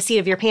 by the seat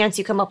of your pants,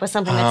 you come up with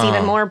something that's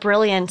even more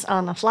brilliant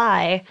on the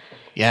fly.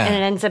 Yeah. And it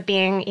ends up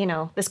being,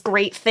 this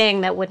great thing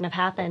that wouldn't have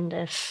happened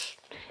if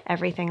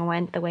everything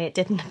went the way it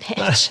did in the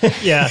pitch.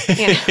 Yeah.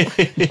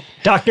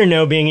 Dr.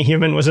 No being a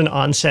human was an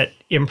on-set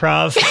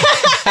improv.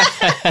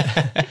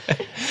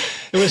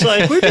 It was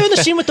like, we were doing the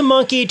scene with the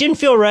monkey, it didn't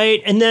feel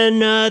right, and then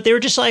they were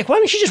just like, why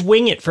don't you just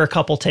wing it for a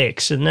couple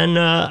takes? And then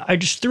I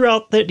just threw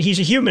out that he's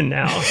a human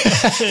now.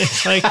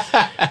 It's like, we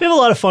have a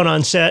lot of fun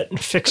on set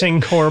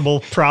fixing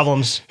horrible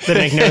problems that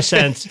make no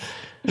sense.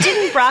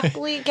 Didn't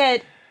Broccoli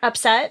get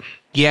upset?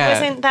 Yeah.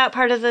 Wasn't that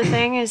part of the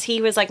thing? Is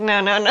he was like, no,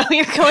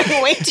 you're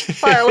going way too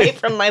far away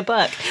from my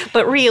book.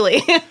 But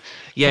really.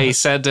 Yeah, he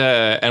said,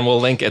 and we'll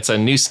link, it's a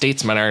New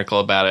Statesman article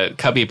about it.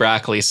 Cubby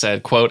Broccoli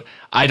said, quote,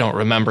 "I don't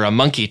remember a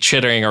monkey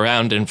chittering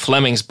around in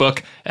Fleming's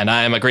book, and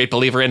I am a great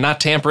believer in not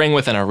tampering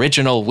with an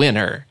original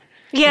winner."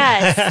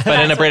 Yes. But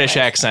in a British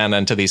accent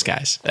and to these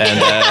guys. And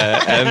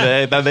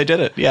they did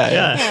it.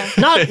 Yeah.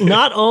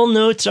 Not all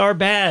notes are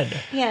bad.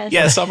 Yes.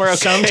 Yeah, some are okay.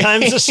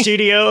 Sometimes the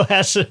studio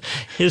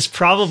is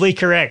probably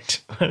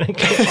correct. RE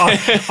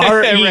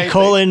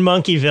Right.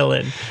 monkey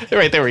villain.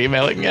 Right, they were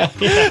emailing, yeah.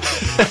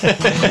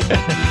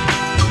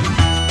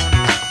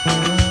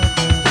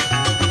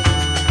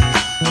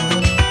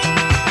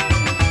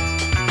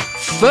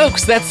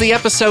 Folks, that's the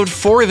episode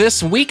for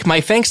this week.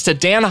 My thanks to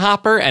Dan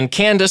Hopper and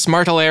Candace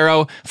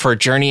Martellero for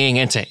journeying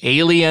into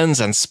aliens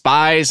and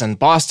spies and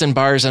Boston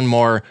bars and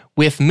more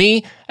with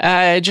me.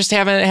 Just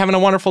having a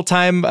wonderful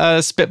time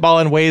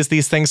spitballing ways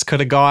these things could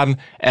have gone.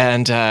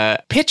 And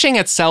pitching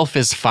itself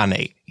is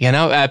funny. You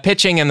know,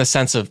 pitching in the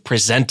sense of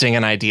presenting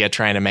an idea,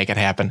 trying to make it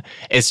happen.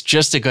 It's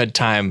just a good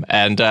time.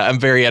 And I'm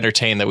very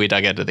entertained that we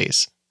dug into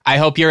these. I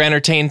hope you're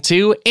entertained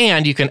too,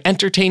 and you can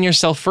entertain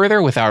yourself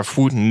further with our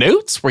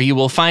footnotes, where you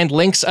will find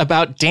links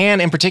about Dan,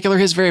 in particular,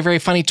 his very, very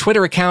funny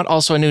Twitter account,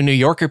 also a new New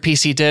Yorker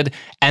piece he did.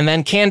 And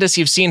then Candace,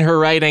 you've seen her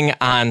writing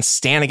on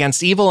Stand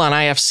Against Evil on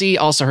IFC.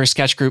 Also, her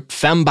sketch group,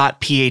 Fembot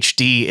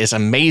PhD, is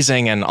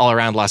amazing and all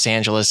around Los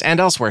Angeles and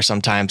elsewhere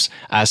sometimes.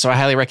 So I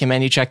highly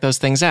recommend you check those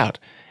things out.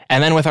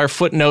 And then with our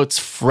footnotes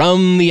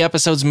from the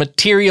episode's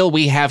material,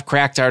 we have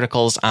cracked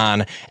articles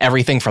on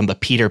everything from the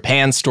Peter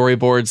Pan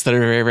storyboards that are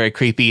very, very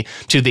creepy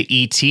to the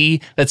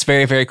E.T. that's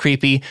very, very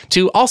creepy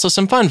to also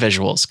some fun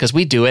visuals, because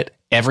we do it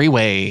every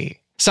way.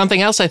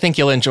 Something else I think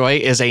you'll enjoy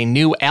is a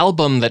new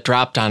album that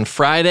dropped on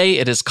Friday.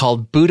 It is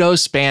called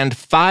Budos Band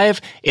 5.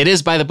 It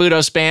is by the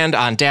Budos Band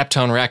on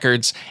Daptone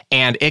Records,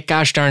 and it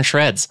gosh darn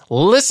shreds.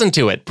 Listen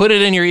to it. Put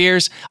it in your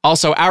ears.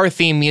 Also, our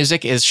theme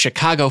music is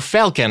Chicago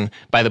Falcon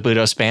by the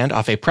Budos Band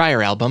off a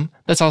prior album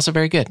that's also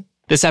very good.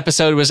 This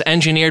episode was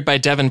engineered by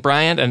Devin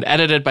Bryant and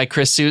edited by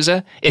Chris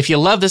Souza. If you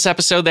love this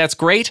episode, that's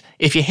great.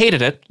 If you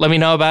hated it, let me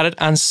know about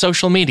it on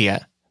social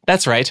media.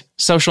 That's right,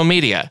 social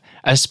media,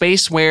 a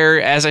space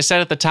where, as I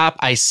said at the top,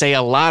 I say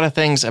a lot of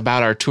things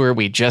about our tour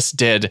we just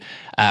did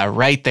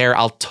right there.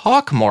 I'll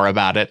talk more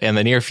about it in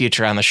the near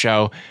future on the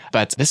show,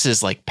 but this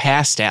is like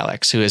past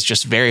Alex, who is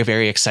just very,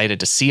 very excited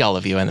to see all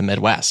of you in the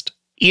Midwest.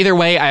 Either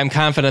way, I am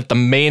confident the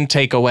main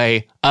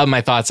takeaway of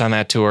my thoughts on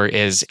that tour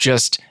is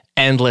just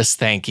endless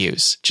thank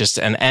yous, just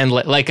an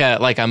endless, like a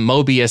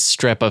Mobius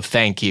strip of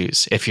thank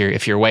yous. If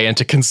you're way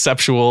into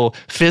conceptual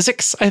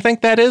physics, I think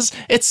that is.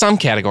 It's some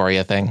category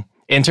of thing.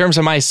 In terms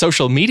of my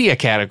social media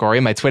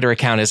category, my Twitter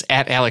account is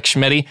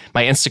 @AlexSchmitty,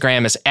 my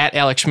Instagram is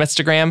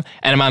 @AlexSchmitstagram,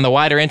 and I'm on the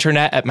wider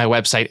internet at my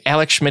website,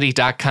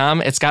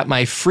 alexschmitty.com. It's got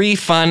my free,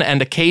 fun,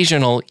 and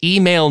occasional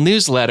email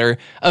newsletter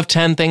of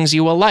 10 things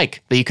you will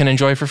like that you can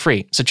enjoy for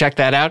free. So check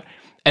that out.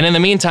 And in the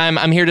meantime,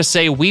 I'm here to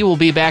say we will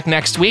be back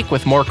next week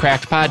with more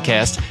Cracked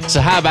Podcast.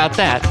 So how about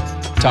that?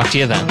 Talk to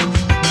you then.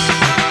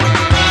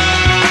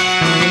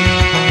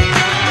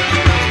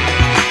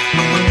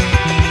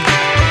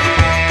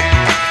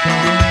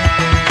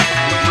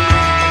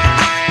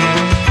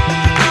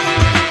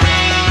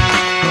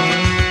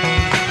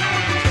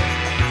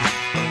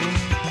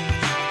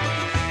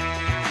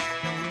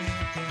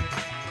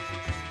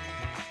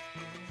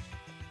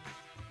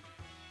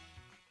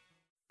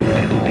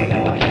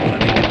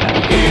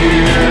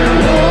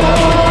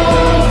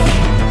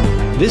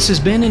 This has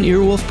been an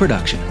Earwolf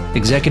production,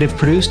 executive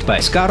produced by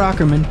Scott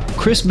Aukerman,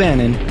 Chris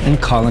Bannon,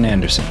 and Colin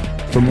Anderson.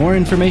 For more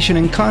information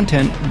and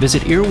content,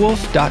 visit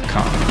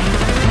earwolf.com.